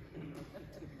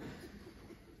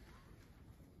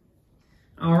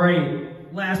 Alrighty.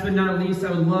 Last but not least,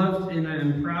 I would love and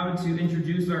I'm proud to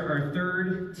introduce our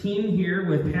third team here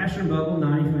with Passion Bubble.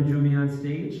 Nani, if you want to join me on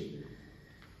stage.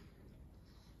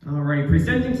 Alrighty,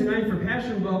 presenting tonight for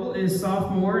Passion Bubble is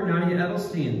sophomore Nadia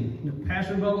Edelstein.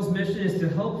 Passion Bubble's mission is to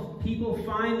help people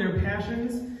find their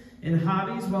passions and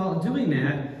hobbies while doing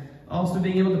that, also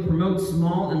being able to promote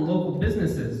small and local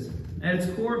businesses. At its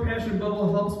core, Passion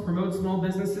Bubble helps promote small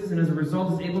businesses and as a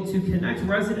result is able to connect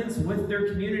residents with their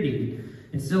community,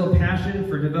 instill a passion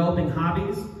for developing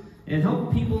hobbies, and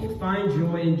help people find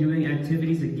joy in doing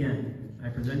activities again. I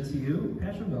present to you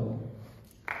Passion Bubble.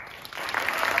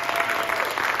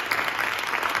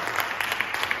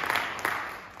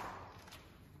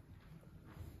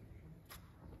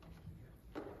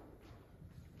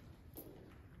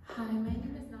 Hi, my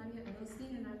name is Nadia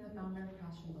Edelstein and I'm the founder of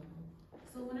Passion Bubble.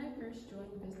 So when I first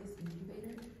joined Business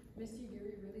Incubator, Mr.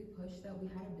 Yuri really pushed that we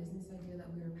had a business idea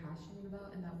that we were passionate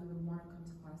about and that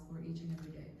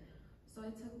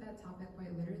I took that topic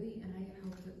quite literally, and I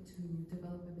helped to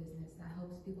develop a business that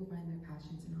helps people find their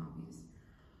passions and hobbies.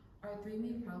 Our three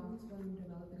main problems when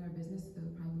developing our business, the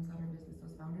problems that our business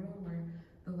was founded on, were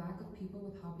the lack of people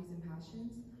with hobbies and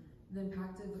passions, the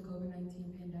impact of the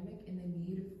COVID-19 pandemic, and the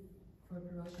need for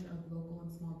promotion of local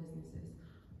and small businesses.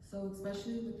 So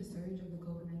especially with the surge of the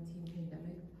COVID-19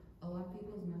 pandemic, a lot of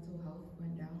people's mental health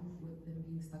went down with them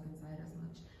being stuck inside as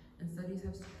much. And studies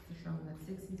have shown that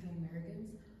 6 in 10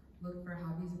 Americans look for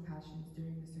hobbies and passions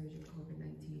during the surge of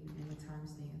COVID-19 and the time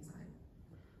staying inside.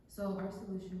 So our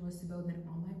solution was to build an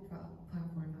online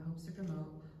platform that helps to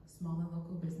promote small and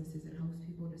local businesses and helps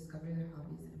people discover their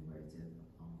hobbies and where to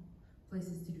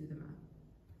places to do them at.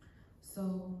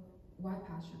 So why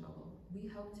Passion Bubble? We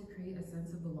help to create a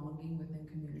sense of belonging within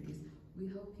communities. We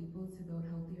help people to build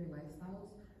healthier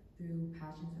lifestyles through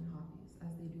passions and hobbies, as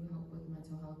they do help with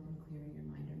mental health and clearing your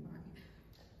mind and body.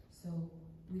 So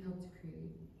we help to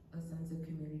create a sense of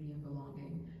community and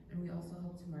belonging, and we also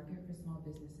help to market for small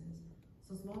businesses.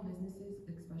 So small businesses,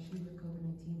 especially with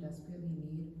COVID-19, desperately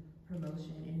need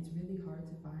promotion, and it's really hard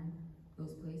to find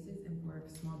those places and for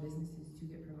small businesses to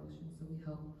get promotion. So we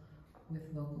help with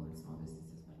local and small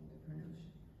businesses finding their promotion.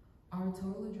 Our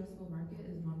total addressable market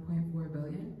is 1.4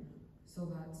 billion. So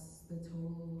that's the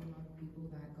total amount of people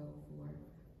that go for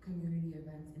community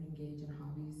events and engage in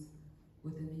hobbies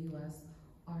within the US.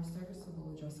 Our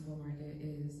serviceable addressable market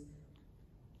is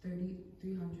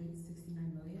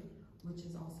 369 million, which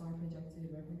is also our projected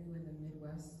revenue in the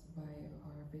Midwest by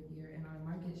our 5th year, and our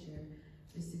market share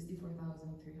is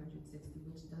 64,360,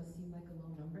 which does seem like a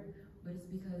low number, but it's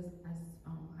because as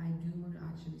I do want to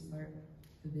actually start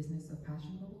the business of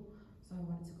Passion Bubble, so I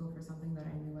wanted to go for something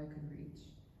that I knew I could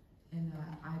reach. And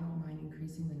I don't mind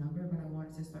increasing the number, but I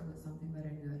wanted to start with something that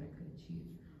I knew that I could achieve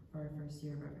for our first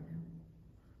year of revenue.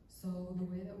 So the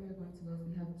way that we are going to go is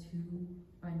we have 2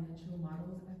 financial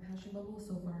models at Passion Bubble.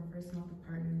 So for our first month of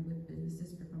partnering with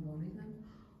businesses for promoting them,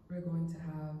 we're going to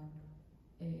have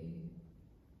a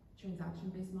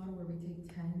transaction-based model where we take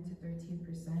 10 to 13%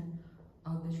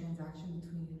 of the transaction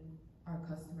between our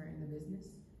customer and the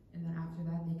business. And then after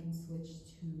that, they can switch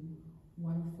to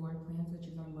one of 4 plans,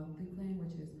 which is our monthly plan,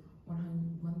 which is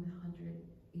 $180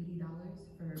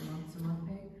 for month-to-month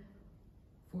pay,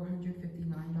 $459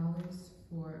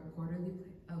 for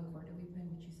quarterly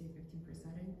plan, which you save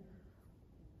 15% in,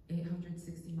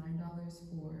 $869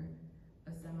 for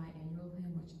a semi-annual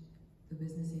plan, which the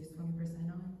business saves 20%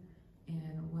 on,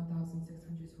 and $1,620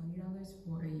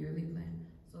 for a yearly plan.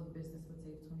 So the business would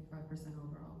save 25%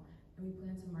 overall. And we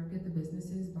plan to market the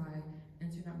businesses by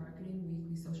internet marketing,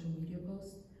 weekly social media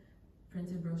posts,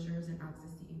 printed brochures, and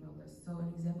access to email lists. So an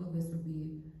example of this would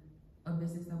be a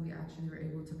business that we actually were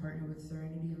able to partner with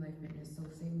Serenity and Life Fitness. So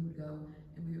say we would go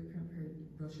and we would print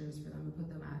brochures for them and put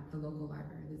them at the local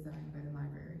library, the Zion-Benton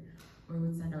library, or we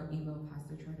would send out email blasts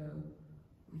to try to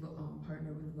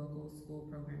partner with local school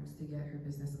programs to get her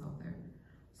business out there.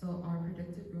 So our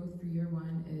predicted growth for year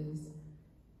 1 is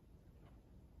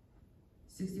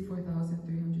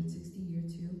 64,360, year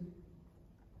 2,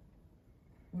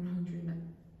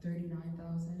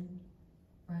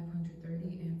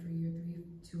 139,530, and for year 3,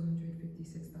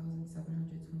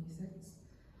 256,726.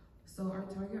 So our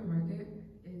target market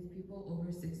is people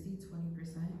over 60,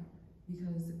 20%,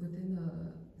 because within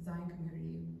the Zion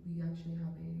community, we actually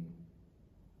have a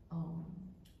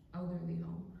elderly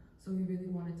home. So we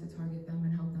really wanted to target them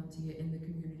and help them to get in the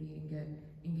community and get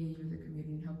engaged with the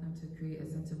community and help them to create a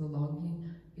sense of belonging,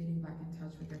 getting back in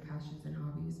touch with their passions and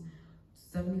hobbies.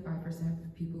 75%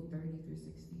 of people 30 through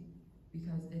 60,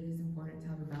 because it is important to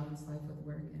have a balanced life with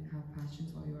work and have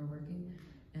passions while you are working,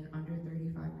 and under 35%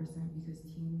 because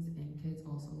teens and kids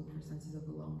also look for senses of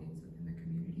belongings within their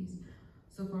communities.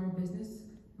 So for our business,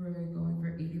 we're going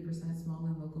for 80% small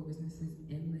and local businesses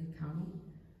in Lake County,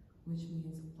 which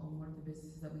means one of the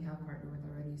businesses that we have partnered with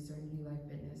already, Serenity Life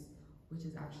Fitness, which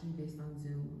is actually based on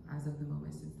Zoom as of the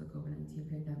moment since the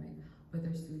COVID-19 pandemic, but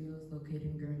their studio is located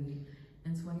in Gurnee,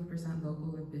 and 20%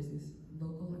 local and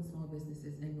small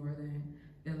businesses in northern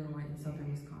Illinois and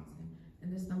southern Wisconsin. And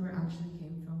this number actually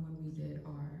came from when we did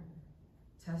our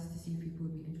test to see if people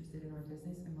would be interested in our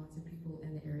business, and lots of people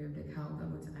in the area of DeKalb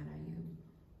that went to NIU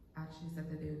actually said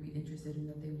that they would be interested and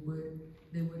that they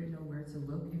wouldn't know where to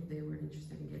look if they were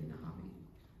interested in getting a hobby.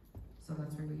 So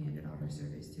that's where we handed out our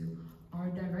surveys to. Our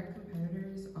direct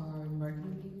competitors are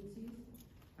marketing agencies,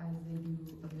 as they do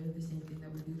a bit of the same thing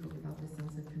that we do, but without the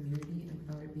sense of community and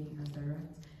without it being as direct.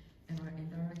 And our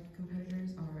indirect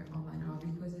competitors are online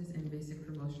hobby quizzes and basic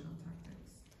promotional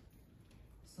tactics.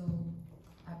 So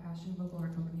at Passion Bubble,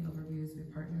 our company overviews, we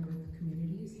partner with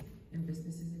communities and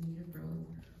businesses in need of growth.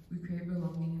 We create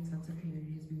belonging and sense of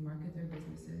communities. We market their business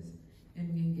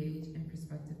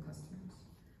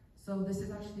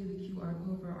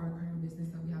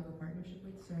partnership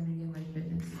with Serenity and Life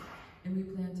Fitness, and we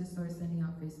plan to start sending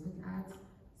out Facebook ads,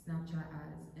 Snapchat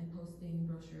ads, and posting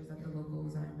brochures at the local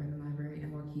Zion-Benton Library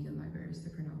and Waukegan libraries to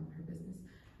promote her business.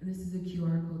 And this is a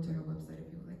QR code to her website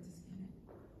if you would like to scan it.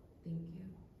 Thank you.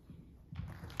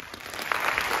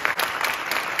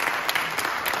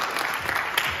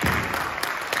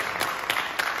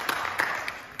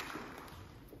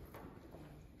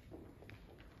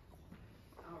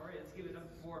 All right, let's give it up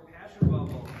for Passion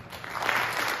Bubble.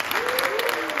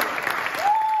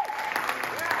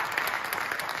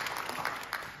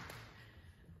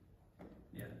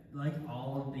 Yeah, like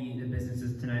all of the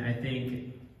businesses tonight, I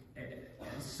think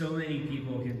so many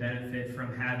people can benefit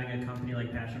from having a company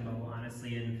like Passion Bubble,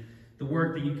 honestly, and the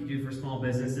work that you can do for small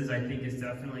businesses, I think, is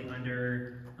definitely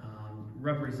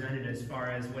represented as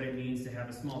far as what it means to have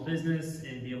a small business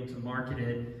and be able to market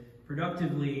it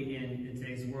productively in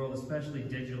today's world, especially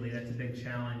digitally. That's a big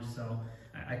challenge, so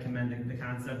I commend the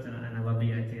concept and I love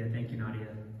the idea. Thank you, Nadia.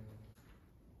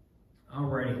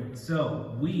 Alrighty,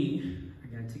 so we are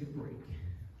going to take a break.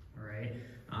 Alright,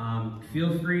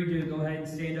 feel free to go ahead and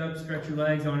stand up, stretch your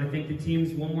legs. I want to thank the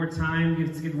teams one more time.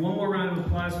 Let's give one more round of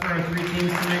applause for our 3 teams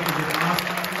tonight. They did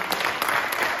awesome.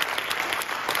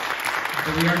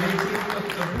 But we are going to take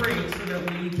a break so that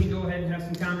we can go ahead and have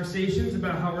some conversations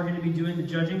about how we're going to be doing the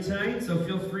judging tonight. So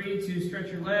feel free to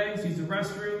stretch your legs, use the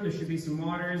restroom. There should be some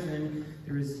waters, and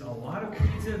there is a lot of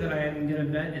pizza that I am going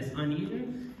to bet is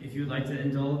uneaten. If you would like to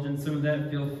indulge in some of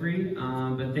that, feel free.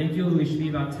 But thank you. We should be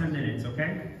about 10 minutes,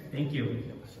 okay? Thank you.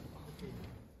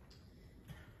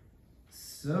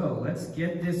 So let's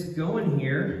get this going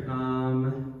here.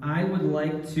 I would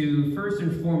like to, first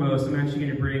and foremost, I'm actually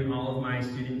going to bring all of my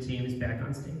student teams back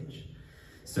on stage.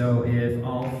 So if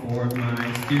all 4 of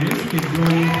my students could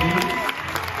join me, please.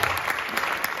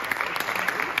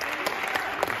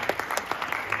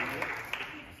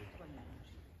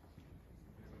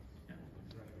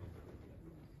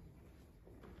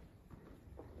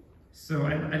 So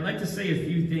I'd like to say a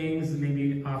few things,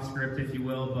 maybe off script if you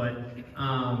will, but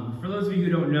for those of you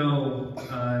who don't know,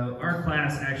 our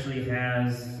class actually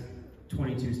has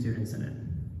 22 students in it.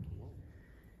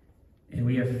 And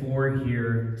we have 4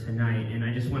 here tonight, and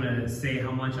I just want to say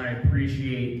how much I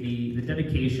appreciate the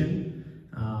dedication,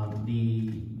 the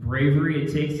bravery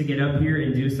it takes to get up here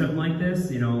and do something like this.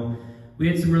 You know, we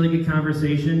had some really good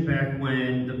conversation back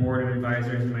when the board of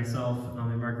advisors and myself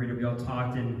and Margarita, we all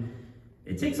talked, and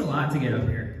it takes a lot to get up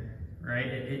here, right?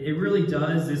 It really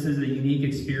does. This is a unique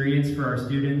experience for our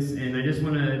students, and I just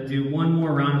want to do one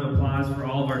more round of applause for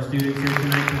all of our students here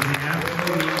tonight, because they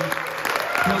absolutely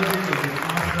killed it. It was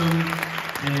awesome,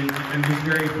 and I'm just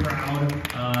very proud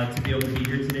to be able to be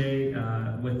here today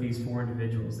with these 4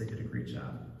 individuals. They did a great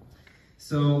job.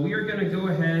 So we are going to go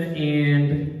ahead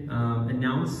and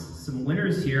announce some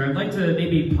winners here. I'd like to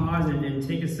maybe pause and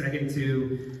take a second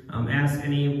to ask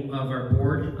any of our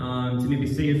board to maybe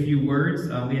say a few words.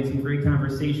 We had some great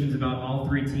conversations about all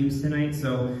 3 teams tonight,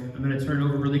 so I'm going to turn it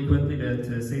over really quickly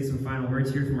to say some final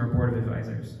words here from our board of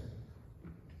advisors.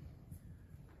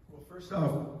 Well, first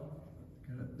off,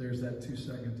 there's that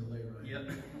 2-second delay, right?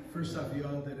 Yep. First off, you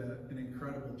all did an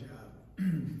incredible job,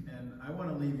 and I want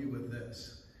to leave you with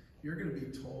this. You're going to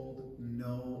be told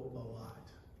no a lot.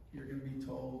 You're going to be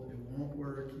told it won't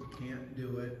work, you can't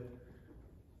do it.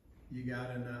 You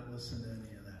got to not listen to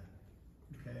any of that,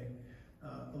 okay?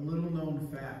 A little known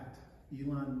fact,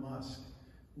 Elon Musk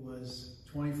was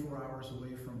 24 hours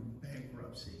away from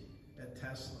bankruptcy at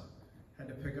Tesla. Had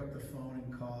to pick up the phone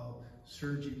and call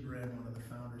Sergey Brin, one of the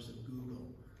founders of Google,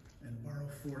 and borrow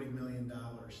 $40 million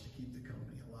to keep the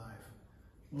company alive.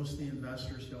 Most of the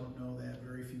investors don't know that.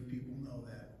 Very few people know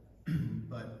that.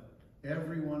 But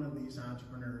every one of these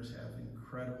entrepreneurs have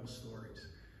incredible stories,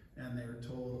 and they're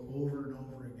told over and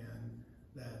over again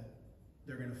that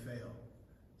they're going to fail.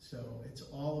 So it's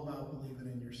all about believing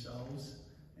in yourselves,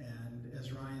 and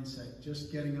as Ryan said,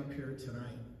 just getting up here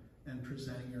tonight and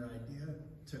presenting your idea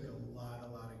took a lot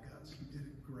of guts. You did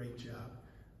a great job.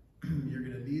 You're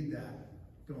going to need that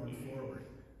going forward,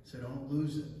 so don't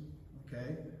lose it,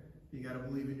 okay? You got to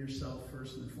believe in yourself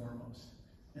first and foremost.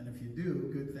 And if you do,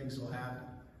 good things will happen.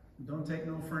 Don't take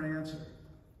no for an answer,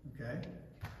 okay?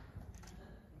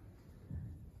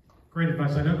 Great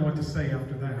advice. I don't know what to say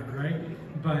after that,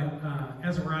 right? But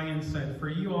as Ryan said, for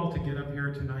you all to get up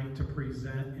here tonight to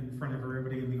present in front of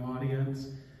everybody in the audience,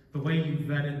 the way you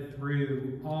vetted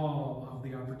through all of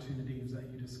the opportunities that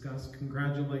you discussed,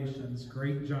 congratulations,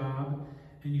 great job.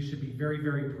 And you should be very,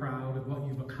 very proud of what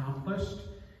you've accomplished,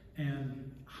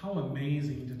 and how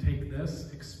amazing to take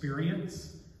this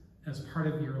experience as part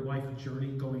of your life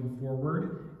journey going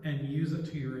forward and use it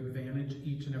to your advantage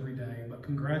each and every day. But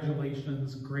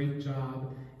congratulations, great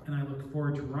job, and I look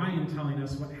forward to Ryan telling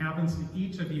us what happens to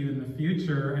each of you in the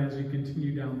future as you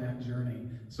continue down that journey.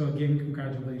 So again,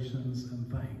 congratulations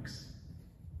and thanks.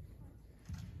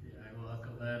 Yeah, I will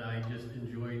echo that. I just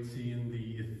enjoyed seeing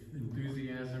the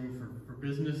enthusiasm for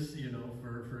business, you know,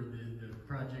 for the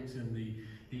projects and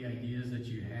the ideas that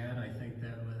you had. I think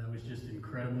that was just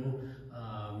incredible.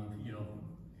 You know,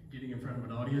 getting in front of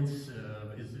an audience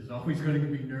is always going to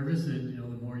be nervous, and you know,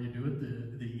 the more you do it,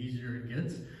 the easier it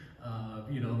gets.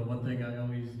 You know, the one thing I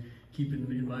always keep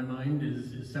in my mind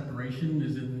is separation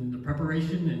is in the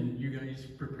preparation, and you guys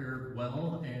prepared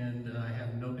well, and I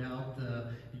have no doubt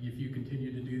if you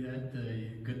continue to do that,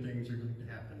 good things are going to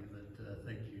happen. But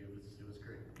thank you, it was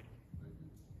great.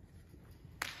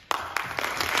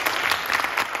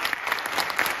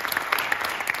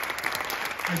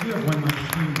 I do have one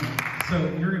last thing. So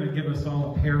you're going to give us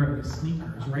all a pair of the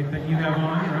sneakers, right, that you have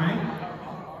on, right?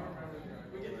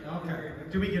 Okay.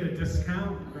 Do we get a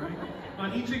discount, right?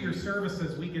 On each of your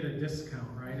services, we get a discount,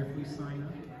 right, if we sign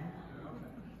up?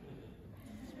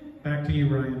 Back to you,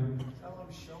 Ryan. Tell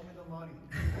them, show me the money.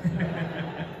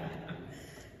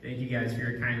 Thank you guys for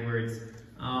your kind words.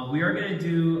 We are going to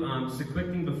do just a quick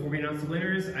thing before we announce the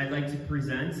winners. I'd like to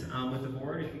present with the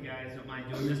board, if you guys don't mind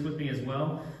doing this with me as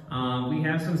well. We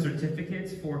have some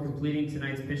certificates for completing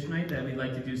tonight's pitch night that we'd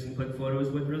like to do some quick photos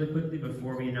with really quickly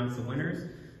before we announce the winners.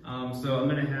 So I'm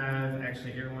going to have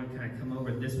actually everyone kind of come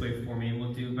over this way for me, and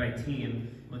we'll do by team.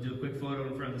 We'll do a quick photo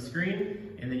in front of the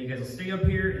screen, and then you guys will stay up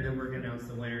here, and then we're going to announce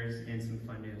the winners and some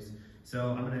fun news.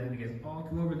 So I'm going to have you guys all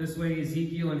come over this way.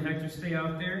 Ezekiel and Hector stay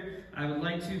out there. I would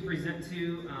like to present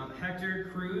to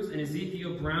Hector Cruz and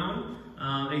Ezekiel Brown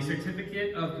a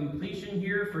certificate of completion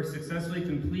here for successfully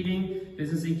completing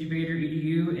Business Incubator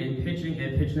EDU and pitching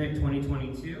at Pitch Night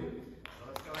 2022. So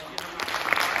let's go ahead and get them.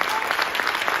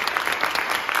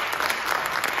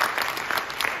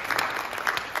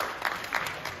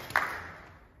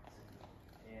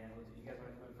 And you guys want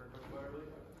to come in for a quick photo really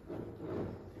quick?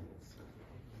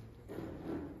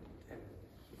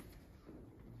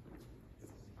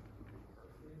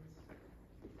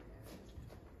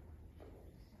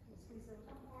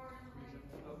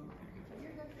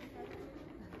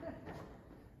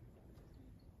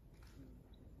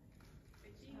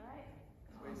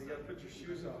 You gotta put your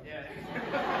shoes on. Yeah.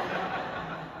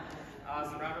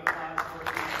 Awesome. Round of applause for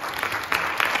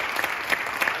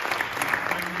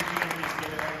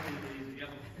Yep,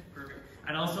 perfect.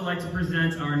 I'd also like to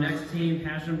present our next team,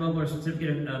 Passion Bubbler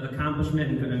Certificate of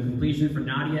Accomplishment and Completion for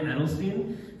Nadia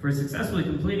Edelstein for successfully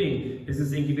completing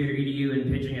Business Incubator EDU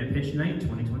and pitching at Pitch Night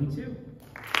 2022.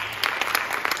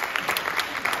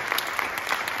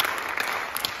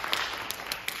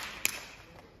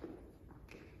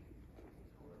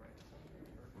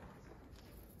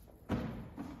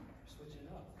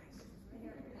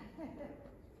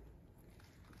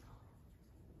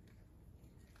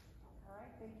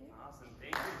 Awesome,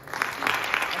 thank you.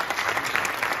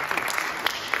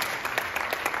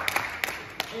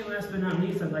 And last but not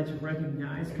least, I'd like to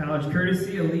recognize College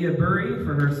Courtesy Aaliyah Burry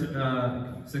for her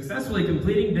successfully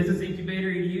completing Business Incubator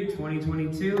EDU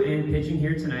 2022 and pitching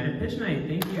here tonight at Pitch Night.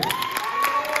 Thank you.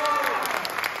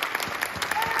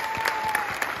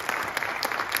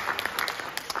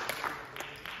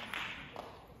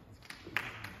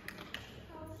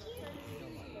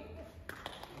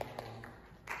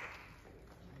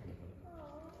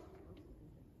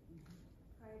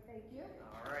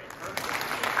 All right, perfect.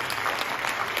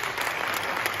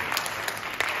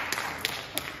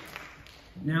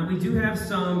 Now we do have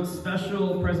some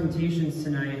special presentations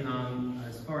tonight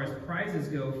as far as prizes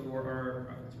go for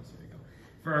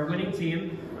our winning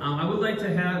team. I would like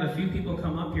to have a few people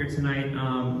come up here tonight.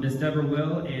 Ms. Deborah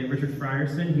Will and Richard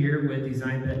Frierson here with the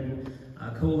Zion-Benton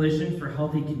Coalition for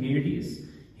Healthy Communities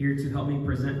here to help me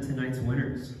present tonight's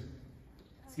winners.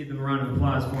 Let's give them a round of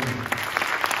applause for me.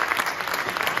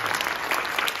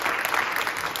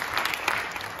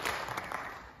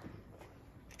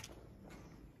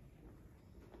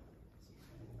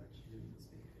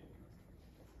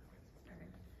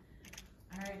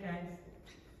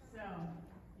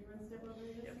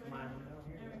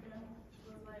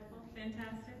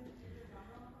 Fantastic.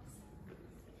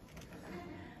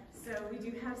 So we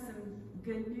do have some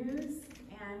good news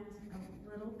and a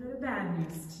little bit of bad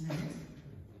news tonight.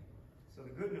 So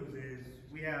the good news is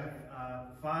we have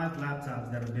 5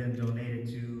 laptops that have been donated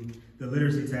to the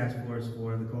Literacy Task Force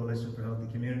for the Coalition for Healthy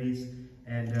Communities.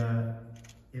 And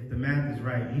if the math is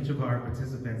right, each of our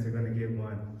participants are going to get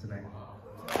one tonight.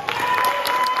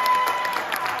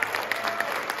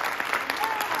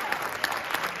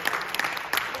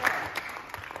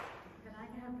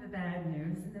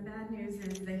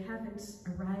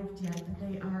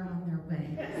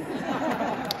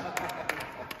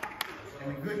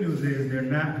 good news is they're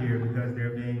not here because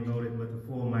they're being loaded with a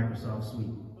full Microsoft suite.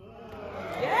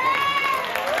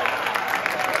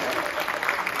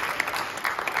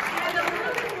 And a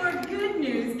little bit more good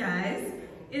news, guys,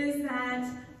 is that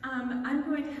I'm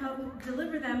going to help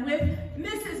deliver them with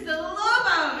Mrs.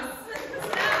 Villalobos.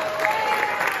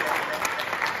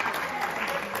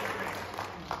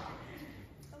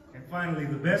 And finally,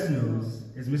 the best news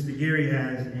is Mr. Geary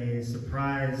has a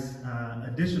surprise,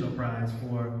 additional prize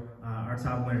for our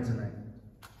top winner tonight.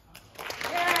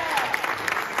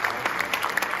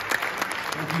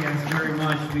 Thank you guys very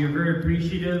much. We are very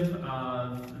appreciative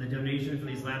of the donation for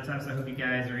these laptops. I hope you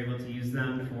guys are able to use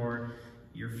them for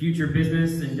your future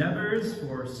business endeavors,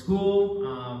 for school.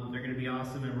 They're going to be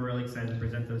awesome, and we're really excited to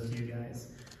present those to you guys.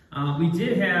 We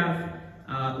did have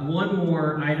one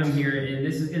more item here, and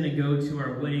this is going to go to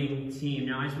our winning team.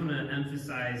 Now, I just want to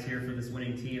emphasize here for this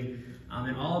winning team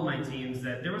and all of my teams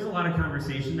that there was a lot of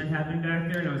conversation that happened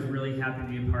back there, and I was really happy to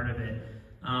be a part of it.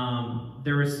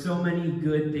 There were so many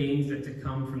good things that to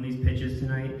come from these pitches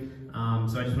tonight.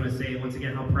 So I just want to say once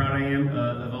again how proud I am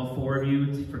of all four of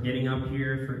you for getting up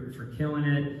here, for killing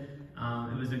it.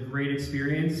 It was a great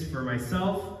experience for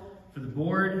myself, for the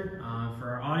board, for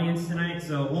our audience tonight.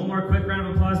 So one more quick round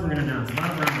of applause. We're going to announce a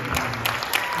lot of rounds of applause.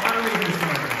 A lot of reasons to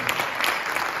celebrate.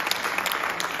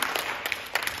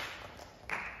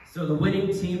 So the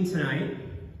winning team tonight,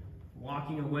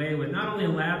 walking away with not only a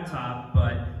laptop,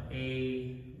 but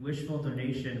a wishful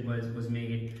donation was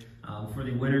made for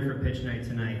the winner for pitch night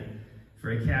tonight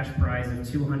for a cash prize of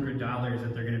 $200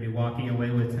 that they're going to be walking away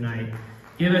with tonight.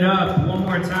 Give it up one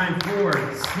more time for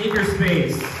Sneaker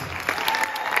Space.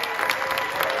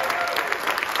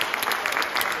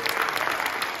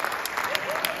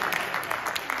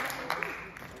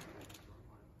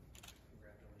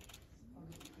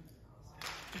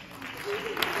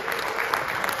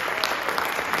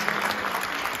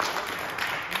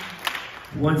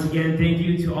 Once again, thank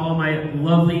you to all my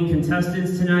lovely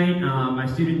contestants tonight. My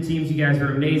student teams, you guys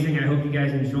are amazing. I hope you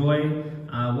guys enjoy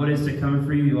what is to come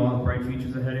for you. You all have bright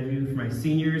futures ahead of you. For my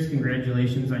seniors,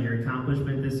 congratulations on your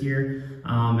accomplishment this year.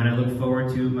 And I look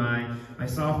forward to my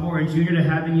sophomore and junior to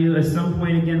having you at some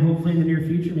point again, hopefully in the near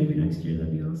future, maybe next year.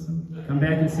 That'd be awesome. Come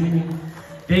back and see me.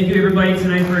 Thank you everybody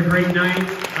tonight for a great night.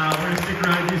 We're going to stick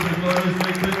around and do some photos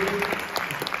really quickly.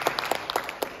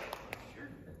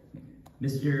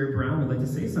 Mr. Brown would like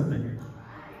to say something.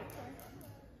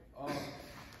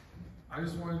 I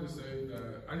just wanted to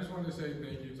say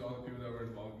thank you to all the people that were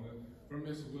involved in it. From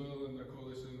Miss Will and the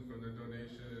coalition for the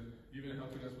donation, even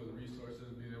helping us with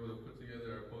resources, being able to put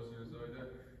together our posters and stuff like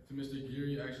that. To Mr.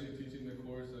 Geary actually teaching the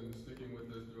course and sticking with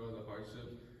us through all the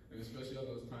hardships, and especially all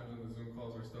those times on the Zoom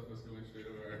calls where stuff was going straight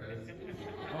over our heads.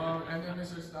 And then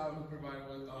Mr. Stout, who provided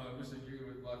Mr. Geary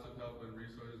with lots of help and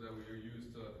resources that we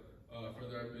used to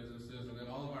further our businesses, and then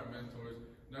all of our mentors,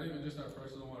 not even just our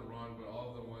personal one, Ron, but all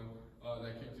of the one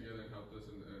that came together and helped us,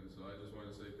 and so I just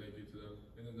wanted to say thank you to them,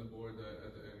 and then the board that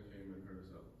at the end came and heard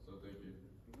us out, so thank you.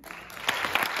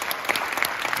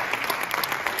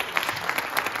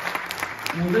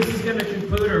 Well, this is going to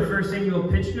conclude our first annual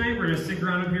pitch night. We're going to stick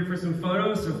around up here for some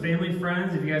photos, so family,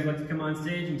 friends, if you guys like to come on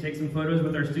stage and take some photos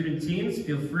with our student teams,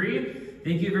 feel free.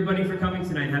 Thank you everybody for coming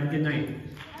tonight. Have a good night.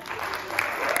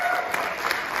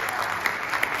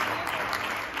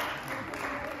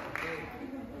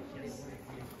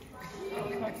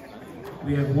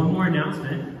 We have one more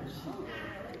announcement.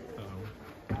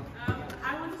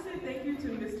 I want to say thank you to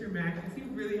Mr. Mack, because he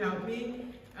really helped me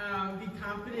be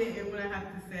confident in what I have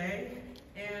to say.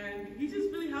 And he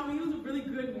just really helped me. He was a really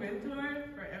good mentor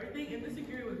for everything. And Mr.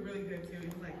 Geary was really good too. He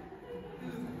was like,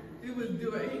 he was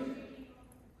doing.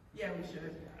 Yeah, we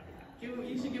should.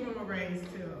 You should give him a raise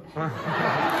too.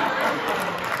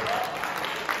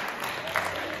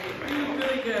 He was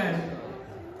really good.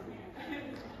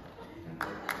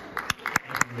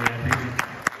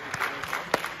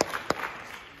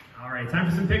 All right, time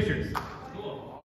for some pictures.